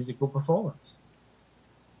your physical performance?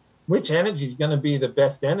 Which energy is going to be the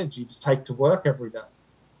best energy to take to work every day?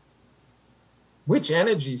 Which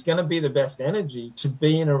energy is going to be the best energy to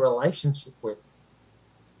be in a relationship with?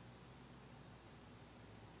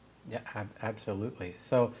 Yeah, absolutely.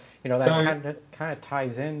 So, that kind of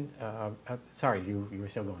ties in. Sorry, you were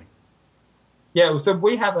still going. Yeah, so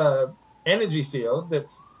we have a energy field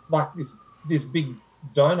that's like this big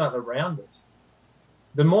donut around us.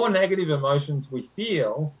 The more negative emotions we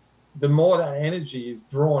feel, the more that energy is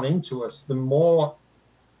drawn into us, the more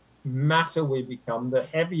matter we become, the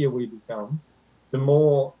heavier we become, the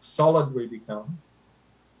more solid we become,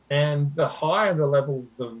 and the higher the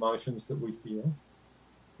levels of emotions that we feel,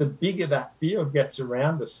 the bigger that field gets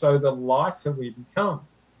around us, so the lighter we become.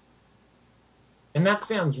 And that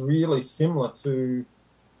sounds really similar to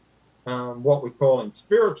what we call in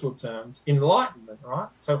spiritual terms enlightenment, right?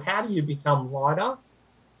 So how do you become lighter?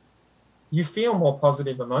 You feel more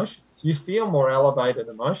positive emotions. You feel more elevated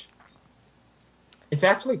emotions. It's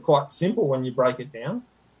actually quite simple when you break it down.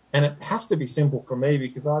 And it has to be simple for me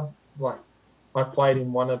because I played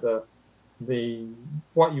in one of the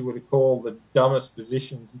what you would call the dumbest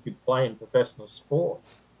positions you could play in professional sport.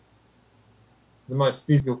 The most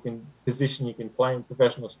physical position you can play in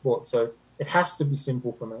professional sport. So it has to be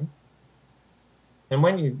simple for me. And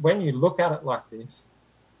when you look at it like this,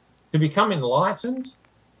 to become enlightened,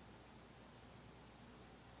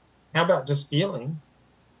 how about just feeling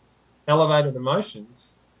elevated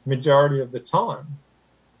emotions majority of the time?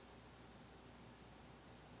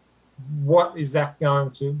 What effect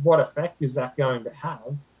is that going to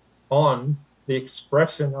have on the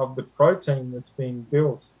expression of the protein that's being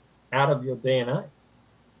built out of your DNA?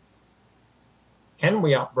 Can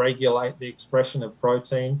we upregulate the expression of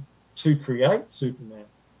protein to create Superman?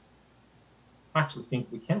 I actually think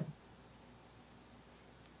we can.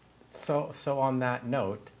 So on that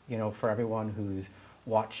note, for everyone who's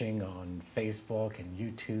watching on Facebook and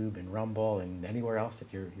YouTube and Rumble and anywhere else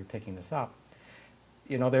that you're picking this up,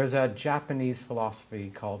 there's a Japanese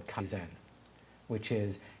philosophy called Kaizen, which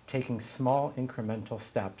is taking small incremental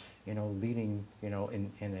steps, leading,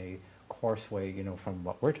 in a course way, from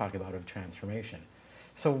what we're talking about of transformation.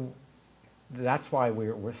 So that's why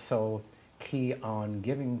we're so key on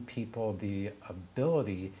giving people the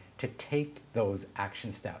ability to take those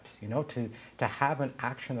action steps, to have an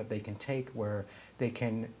action that they can take where they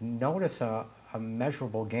can notice a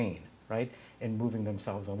measurable gain, right, in moving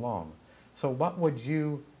themselves along. So what would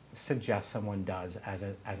you suggest someone does as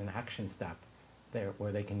an action step there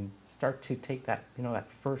where they can start to take that, that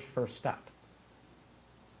first step?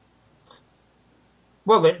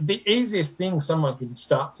 Well, the easiest thing someone can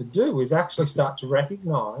start to do is actually start to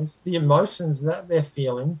recognize the emotions that they're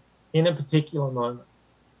feeling in a particular moment.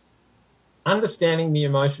 Understanding the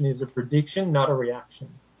emotion is a prediction, not a reaction.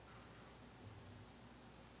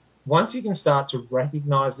 Once you can start to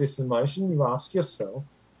recognize this emotion, you ask yourself,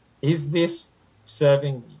 is this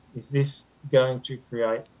serving me? Is this going to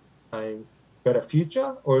create a better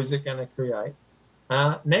future, or is it going to create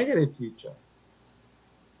a negative future?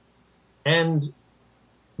 And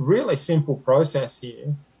really simple process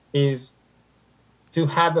here is to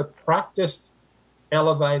have a practiced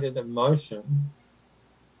elevated emotion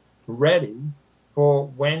ready for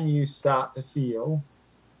when you start to feel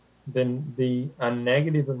a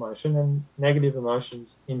negative emotion, and negative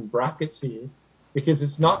emotions in brackets here, because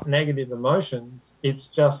it's not negative emotions, it's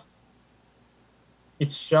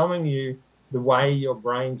showing you the way your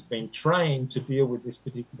brain's been trained to deal with this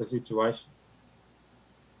particular situation.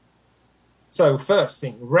 So first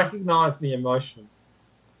thing, recognize the emotion.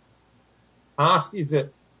 Ask, is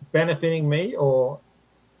it benefiting me or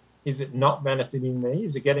is it not benefiting me?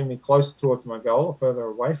 Is it getting me closer towards my goal or further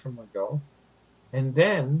away from my goal? And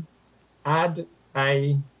then add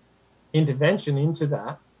a intervention into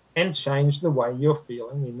that and change the way you're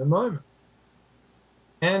feeling in the moment.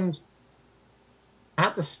 And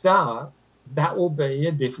at the start, that will be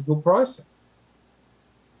a difficult process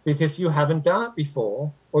because you haven't done it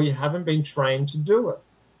before or you haven't been trained to do it.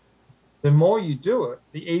 The more you do it,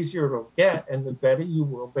 the easier it'll get and the better you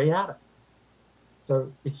will be at it.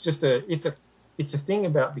 So it's just it's a thing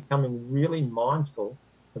about becoming really mindful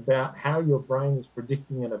about how your brain is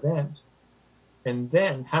predicting an event, and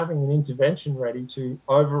then having an intervention ready to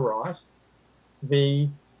overwrite the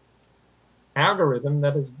algorithm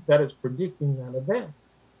that is predicting that event.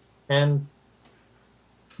 And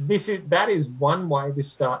that is one way to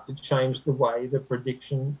start to change the way the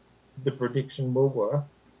prediction will work.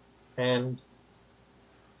 And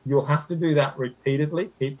you'll have to do that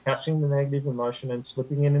repeatedly, keep catching the negative emotion and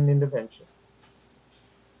slipping in an intervention.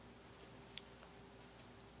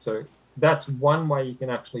 So that's one way you can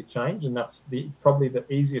actually change, and that's probably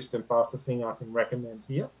the easiest and fastest thing I can recommend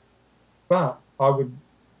here. But I would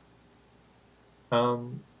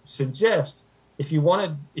suggest if you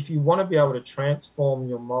want to be able to transform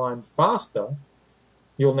your mind faster,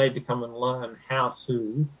 you'll need to come and learn how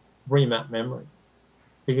to remap memories,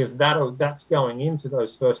 because that's going into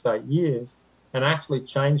those first 8 years and actually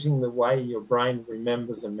changing the way your brain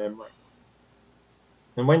remembers a memory.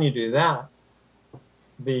 And when you do that,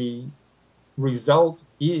 the result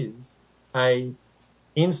is a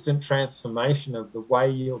instant transformation of the way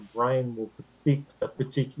your brain will predict a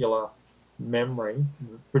particular memory,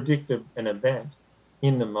 predict an event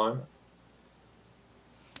in the moment.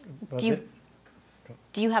 Do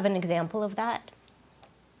you have an example of that?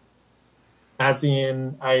 As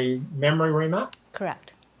in a memory remap?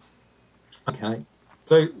 Correct. Okay.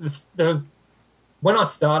 So when I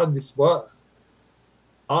started this work,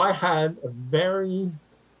 I had a very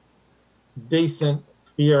decent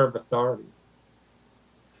fear of authority.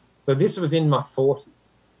 So this was in my 40s.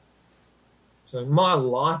 So my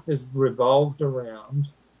life has revolved around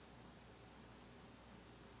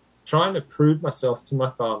trying to prove myself to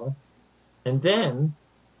my father. And then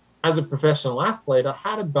as a professional athlete, I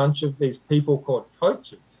had a bunch of these people called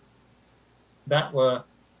coaches that were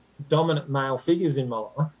dominant male figures in my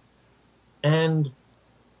life. And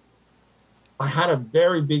I had a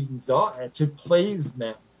very big desire to please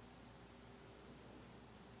them.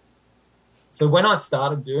 So when I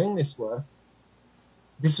started doing this work,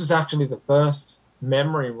 this was actually the first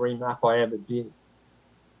memory remap I ever did.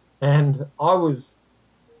 And I was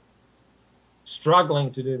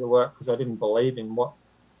struggling to do the work because I didn't believe in what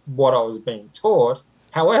I was being taught.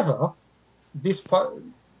 However,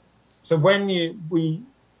 so when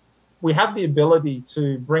we have the ability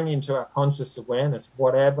to bring into our conscious awareness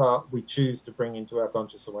whatever we choose to bring into our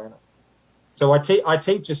conscious awareness. So I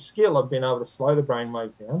teach a skill of being able to slow the brain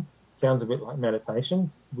waves down. Sounds a bit like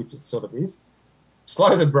meditation, which it sort of is.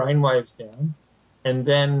 Slow the brain waves down and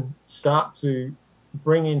then start to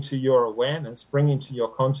bring into your awareness, bring into your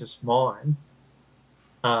conscious mind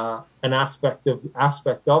an aspect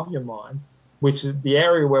of your mind, which is the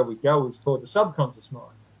area where we go is toward the subconscious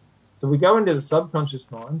mind. So we go into the subconscious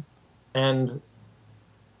mind and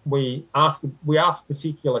we ask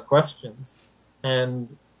particular questions.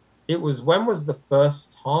 And it was, when was the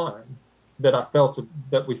first time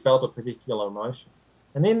that we felt a particular emotion?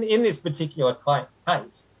 And in this particular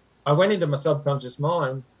case, I went into my subconscious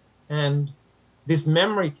mind and this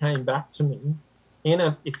memory came back to me in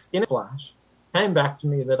a flash, came back to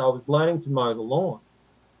me that I was learning to mow the lawn.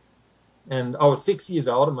 And I was 6 years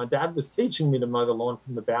old and my dad was teaching me to mow the lawn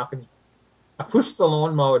from the balcony. I pushed the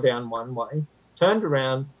lawnmower down one way, turned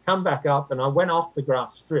around, come back up, and I went off the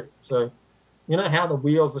grass strip. So you know how the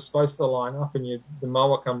wheels are supposed to line up and the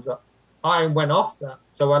mower comes up? I went off that.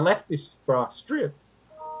 So I left this grass strip.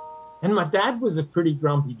 And my dad was a pretty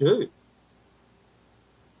grumpy dude.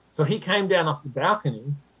 So he came down off the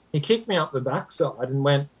balcony, he kicked me up the backside and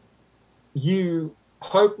went, "You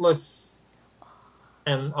hopeless,"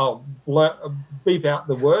 and I'll beep out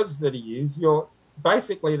the words that he used,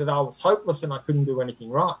 basically that I was hopeless and I couldn't do anything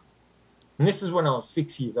right. And this is when I was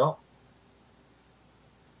 6 years old.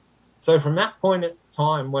 So from that point in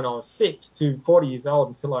time when I was 6 to 40 years old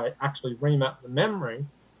until I actually remapped the memory,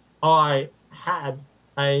 I had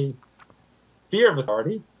a fear of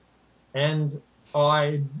authority, and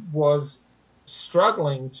I was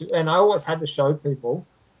struggling to, and I always had to show people,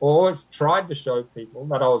 or always tried to show people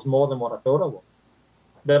that I was more than what I thought I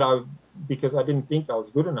was, because I didn't think I was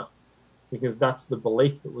good enough, because that's the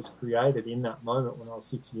belief that was created in that moment when I was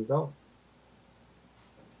 6 years old.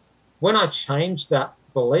 When I changed that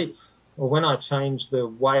belief, or when I changed the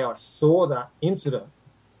way I saw that incident,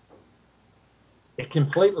 it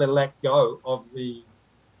completely let go of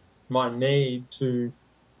my need to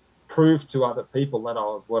prove to other people that I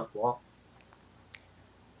was worthwhile.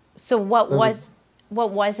 So what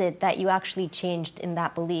was it that you actually changed in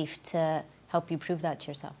that belief to help you prove that to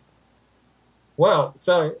yourself? Well,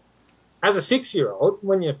 so as a 6-year-old,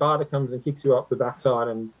 when your father comes and kicks you up the backside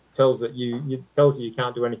and tells you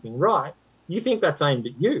can't do anything right, you think that's aimed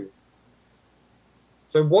at you.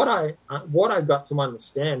 So what I got to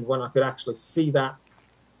understand when I could actually see that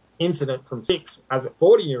incident from 6 as a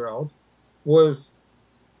 40-year-old was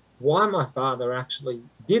why my father actually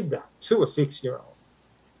did that to a 6-year-old.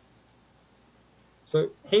 So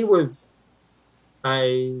he was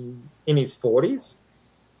in his 40s.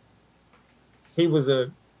 He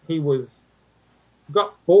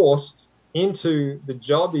got forced into the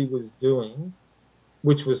job he was doing,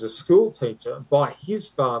 which was a school teacher, by his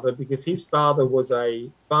father, because his father was a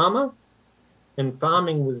farmer, and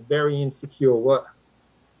farming was very insecure work.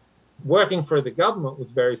 Working for the government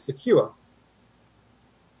was very secure.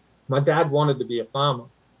 My dad wanted to be a farmer.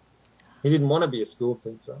 He didn't want to be a school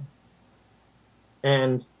teacher.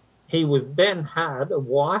 And he had a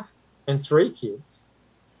wife and 3 kids,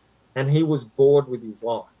 and he was bored with his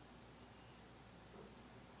life.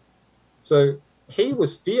 So he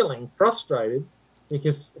was feeling frustrated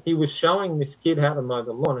because he was showing this kid how to mow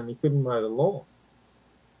the lawn and he couldn't mow the lawn.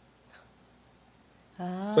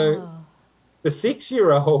 Oh. So the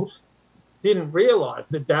 6-year-old didn't realize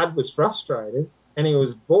that dad was frustrated and he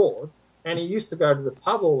was bored, and he used to go to the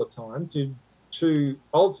pub all the time to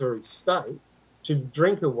alter his state, to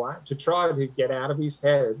drink away, to try to get out of his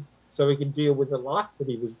head so he could deal with the life that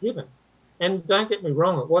he was given. And don't get me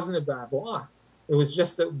wrong, it wasn't a bad life. It was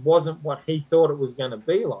just that it wasn't what he thought it was going to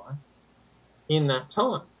be like in that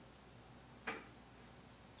time.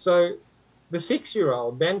 So the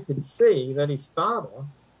 6-year-old then could see that his father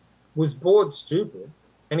was bored stupid,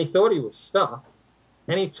 and he thought he was stuck,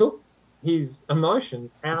 and he took his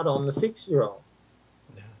emotions out on the 6-year-old.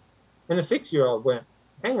 Yeah. And the 6-year-old went,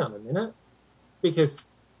 hang on a minute, because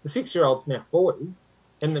the 6-year-old's now 40,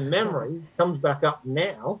 and the memory comes back up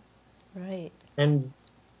now. Right. And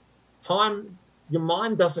time, your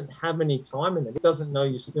mind doesn't have any time in it. It doesn't know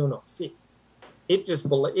you're still not 6. It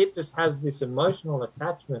just has this emotional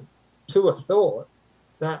attachment to a thought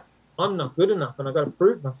that I'm not good enough and I've got to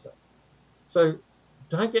prove myself. So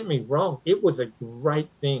don't get me wrong, it was a great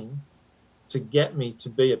thing to get me to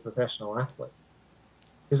be a professional athlete,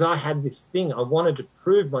 because I had this thing, I wanted to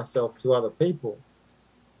prove myself to other people.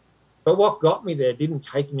 But what got me there didn't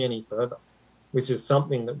take me any further, which is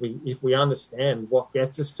something that if we understand what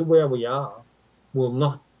gets us to where we are, will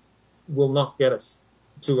not get us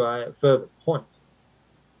to a further point.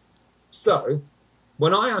 So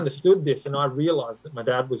when I understood this and I realized that my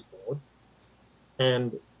dad was bored,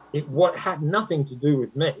 and what had nothing to do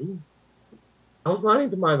with me, I was learning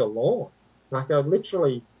to mow the lawn. Like are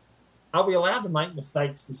we allowed to make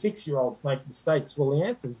mistakes? Do 6-year-olds make mistakes? Well, the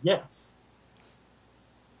answer is yes.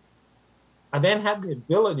 I then had the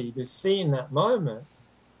ability to see in that moment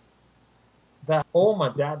that all my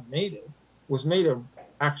dad needed was me to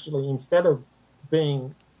actually, instead of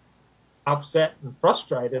being upset and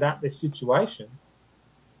frustrated at this situation,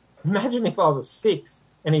 imagine if I was 6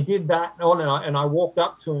 and he did that and I walked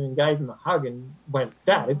up to him and gave him a hug and went,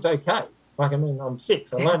 Dad, it's okay. Like, I mean, I'm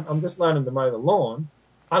 6. I'm just learning to mow the lawn.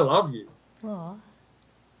 I love you. Aww.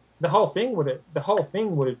 The whole thing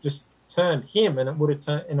would have just turned him, and it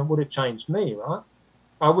would have changed me, right?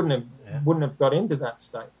 I wouldn't have got into that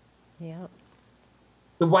state. Yeah.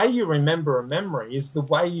 The way you remember a memory is the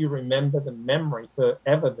way you remember the memory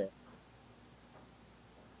forever then.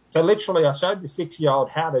 So literally I showed the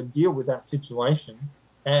 6-year-old how to deal with that situation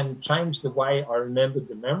and changed the way I remembered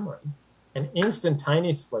the memory, and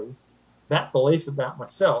instantaneously that belief about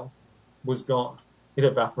myself was gone. It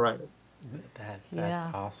evaporated.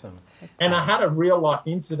 That's awesome. And I had a real life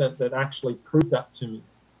incident that actually proved that to me.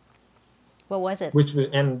 What was it?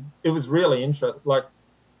 And it was really interesting. Like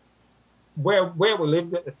where we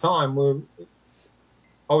lived at the time,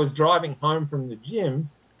 I was driving home from the gym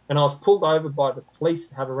and I was pulled over by the police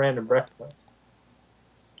to have a random breath test.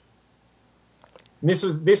 And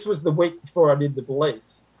this was the week before I did the belief.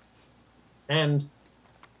 And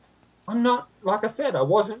I'm not, like I said, I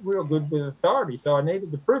wasn't real good with authority, so I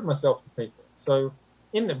needed to prove myself to people. So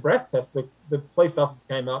in the breath test, the police officer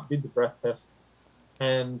came up, did the breath test,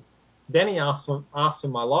 and then he asked for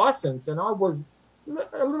my license, and I was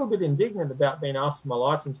a little bit indignant about being asked for my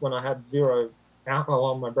license when I had 0 alcohol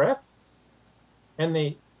on my breath. And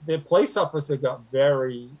the police officer got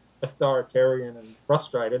very authoritarian and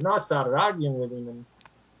frustrated, and I started arguing with him, and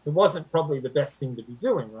it wasn't probably the best thing to be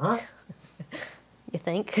doing, right? You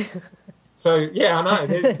think? So, yeah, I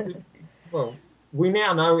know. Well, we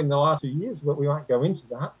now know in the last 2 years, but we won't go into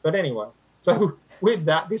that. But anyway, so with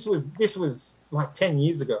that, this was like 10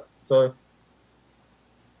 years ago. So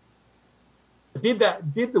I did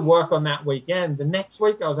the work on that weekend. The next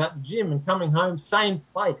week I was at the gym and coming home, same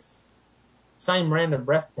place, same random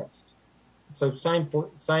breath test. So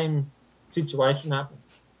same situation happened.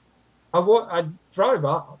 I drove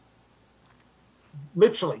up,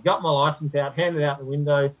 literally got my license out, handed out the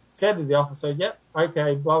window, said to the officer, yep,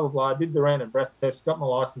 okay, blah, blah, blah. I did the random breath test, got my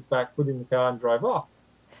license back, put it in the car and drove off.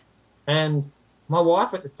 And my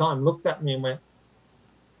wife at the time looked at me and went,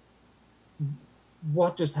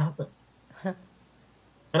 what just happened?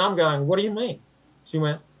 And I'm going, what do you mean? She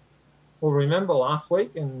went, well, remember last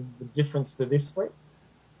week and the difference to this week?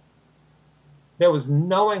 There was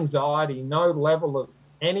no anxiety, no level of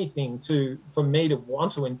anything for me to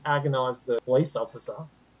want to antagonize the police officer.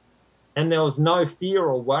 And there was no fear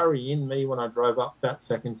or worry in me when I drove up that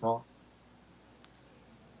second time.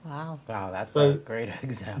 Wow. Wow, that's a great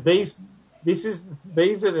example. These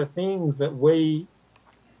are the things that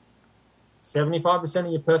 75%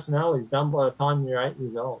 of your personality is done by the time you're 8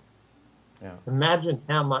 years old. Yeah. Imagine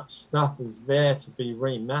how much stuff is there to be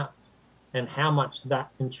remapped and how much that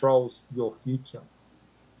controls your future.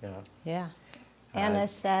 Yeah. Yeah. Anna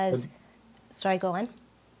says, sorry, go on.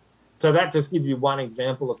 So that just gives you one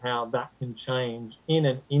example of how that can change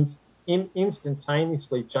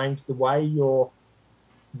instantaneously change the way your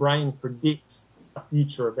brain predicts a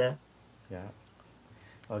future event. Yeah.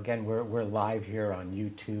 Well, again, we're live here on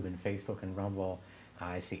YouTube and Facebook and Rumble.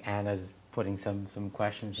 I see Anna's putting some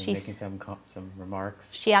questions and making some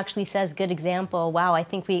remarks. She actually says, good example. Wow, I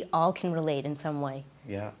think we all can relate in some way.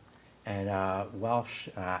 Yeah. And Welsh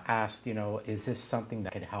asked, is this something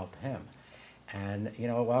that could help him? And,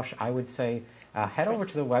 Welsh, I would say head over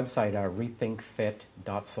to the website,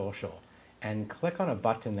 RethinkFiT.social, and click on a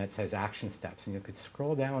button that says Action Steps. And you could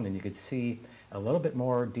scroll down and you could see a little bit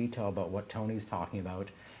more detail about what Tony's talking about.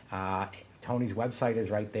 Tony's website is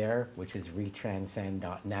right there, which is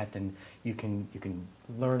retranscend.net, and you can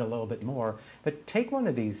learn a little bit more. But take one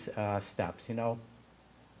of these steps.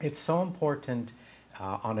 It's so important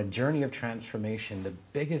on a journey of transformation. The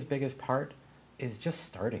biggest part is just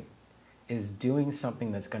starting, is doing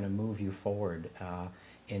something that's going to move you forward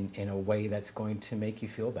in a way that's going to make you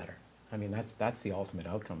feel better. I mean, that's the ultimate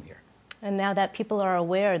outcome here. And now that people are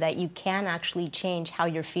aware that you can actually change how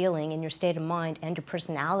you're feeling and your state of mind and your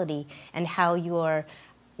personality and how you're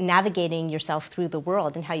navigating yourself through the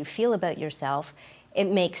world and how you feel about yourself, it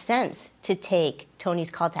makes sense to take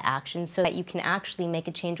Tony's call to action so that you can actually make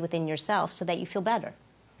a change within yourself so that you feel better.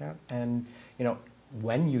 Yeah, and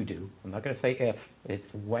when you do, I'm not going to say if,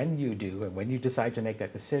 it's when you do, and when you decide to make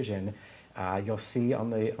that decision, you'll see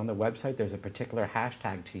on the website there's a particular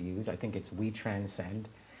hashtag to use. I think it's WeTranscend.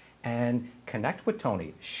 And connect with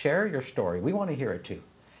Tony. Share your story. We want to hear it too.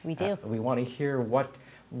 We do. We want to hear what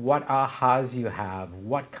ahas you have,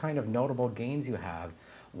 what kind of notable gains you have.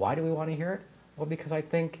 Why do we want to hear it? Well, because I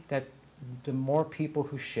think that the more people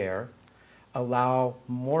who share allow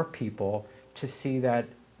more people to see that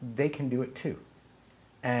they can do it too.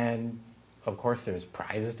 And of course there's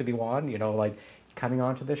prizes to be won, like coming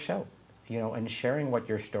onto the show, and sharing what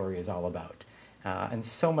your story is all about. And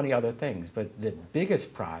so many other things. But the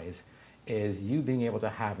biggest prize is you being able to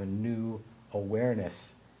have a new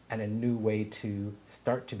awareness and a new way to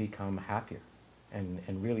start to become happier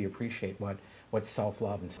and really appreciate what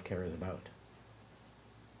self-love and self-care is about.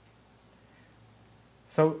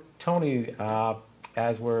 So Tony,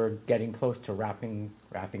 as we're getting close to wrapping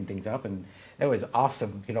things up, and it was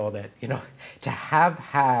awesome, to have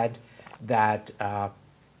had that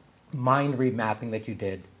mind remapping that you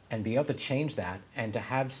did, and be able to change that, and to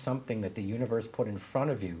have something that the universe put in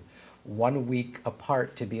front of you 1 week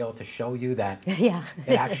apart to be able to show you that Yeah.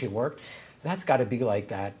 it actually worked, that's got to be like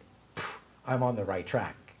that, I'm on the right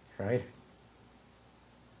track, right?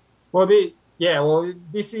 Well,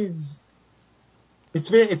 this is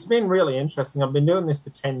It's been really interesting. I've been doing this for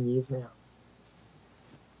 10 years now.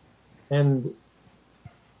 And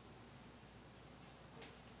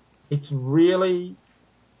it's really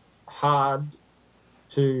hard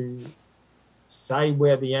to say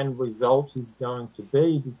where the end result is going to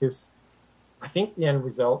be, because I think the end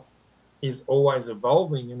result is always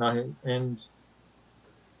evolving, and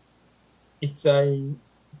it's a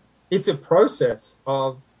process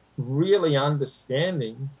of really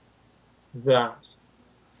understanding that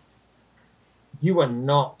you are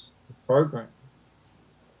not the program.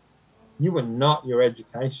 You are not your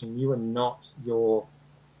education. You are not your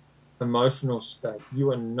emotional state.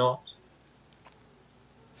 You are not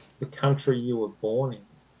the country you were born in,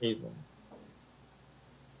 even.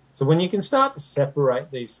 So when you can start to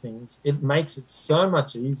separate these things, it makes it so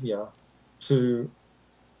much easier to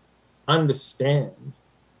understand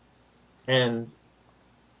and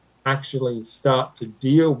actually start to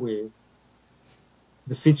deal with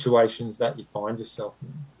the situations that you find yourself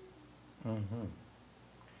in. Mm-hmm.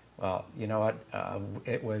 Well, you know what?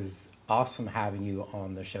 It was awesome having you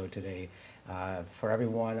on the show today. For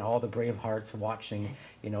everyone, all the brave hearts watching,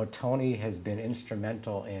 you know, Tony has been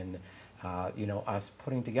instrumental in, you know, us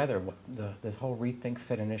putting together what this whole Rethink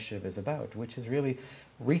Fit initiative is about, which is really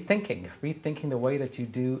rethinking the way that you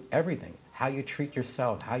do everything, how you treat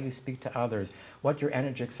yourself, how you speak to others, what your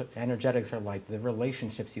energetics are like, the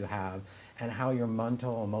relationships you have, and how your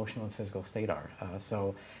mental, emotional, and physical state are.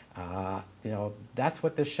 You know, that's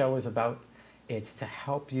what this show is about. It's to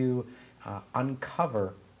help you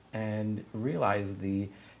uncover and realize you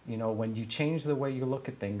know, when you change the way you look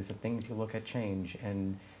at things, the things you look at change.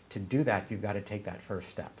 And to do that, you've got to take that first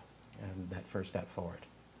step, and that first step forward.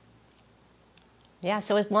 Yeah,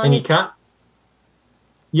 so as long as...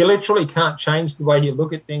 You literally can't change the way you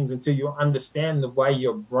look at things until you understand the way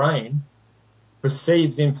your brain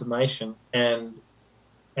perceives information and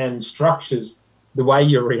structures the way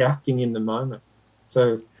you're reacting in the moment.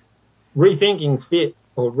 So rethinking fit,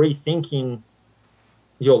 or rethinking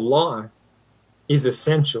your life, is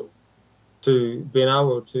essential to being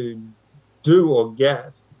able to do or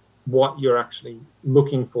get what you're actually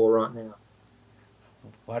looking for right now.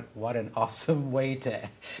 What an awesome way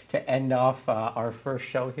to end off our first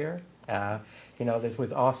show here. You know, this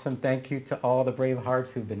was awesome. Thank you to all the brave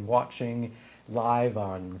hearts who've been watching live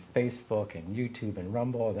on Facebook and YouTube and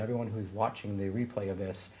Rumble, and everyone who's watching the replay of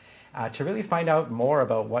this. To really find out more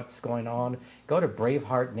about what's going on, go to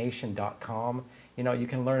braveheartnation.com. You know, you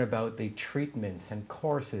can learn about the treatments and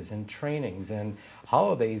courses and trainings and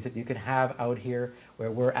holidays that you can have out here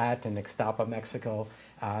where we're at in Ixtapa, Mexico.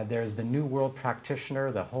 There's the New World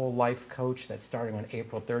Practitioner, the Whole Life Coach, that's starting on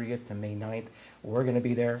April 30th to May 9th. We're going to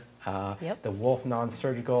be there. Yep. The Wolf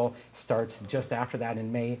Non-Surgical starts just after that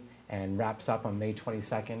in May and wraps up on May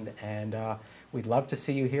 22nd. And we'd love to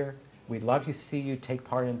see you here. We'd love to see you take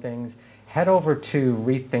part in things. Head over to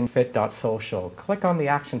RethinkFiT.social, click on the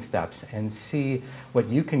action steps, and see what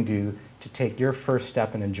you can do to take your first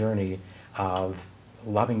step in a journey of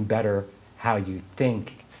loving better how you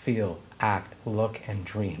think, feel, act, look, and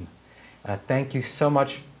dream. Thank you so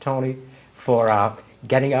much, Tony, for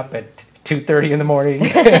getting up at 2:30 in the morning,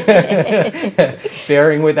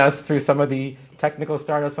 bearing with us through some of the technical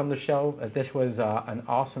startups on the show. This was an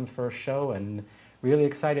awesome first show, and really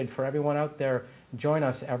excited for everyone out there. Join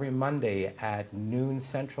us every Monday at noon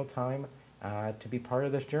Central Time to be part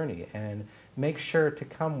of this journey, and make sure to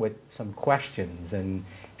come with some questions, and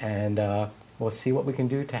we'll see what we can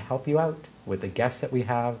do to help you out with the guests that we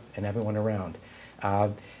have and everyone around.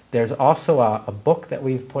 There's also a book that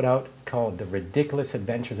we've put out called The Ridiculous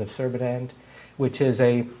Adventures of Servadand, which is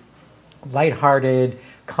a lighthearted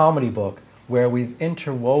comedy book where we've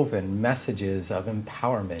interwoven messages of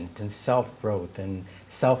empowerment and self-growth and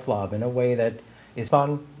self-love in a way that is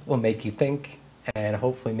fun, will make you think, and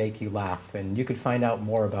hopefully make you laugh. And you can find out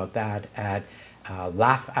more about that at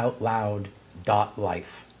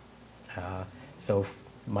laughoutloud.life. So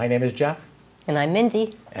my name is Jeff. And I'm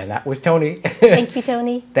Mindy. And that was Tony. Thank you,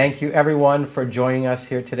 Tony. Thank you, everyone, for joining us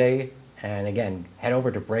here today. And again, head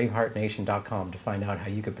over to braveheartnation.com to find out how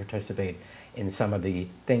you can participate in some of the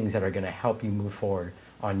things that are going to help you move forward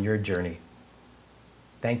on your journey.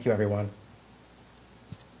 Thank you, everyone.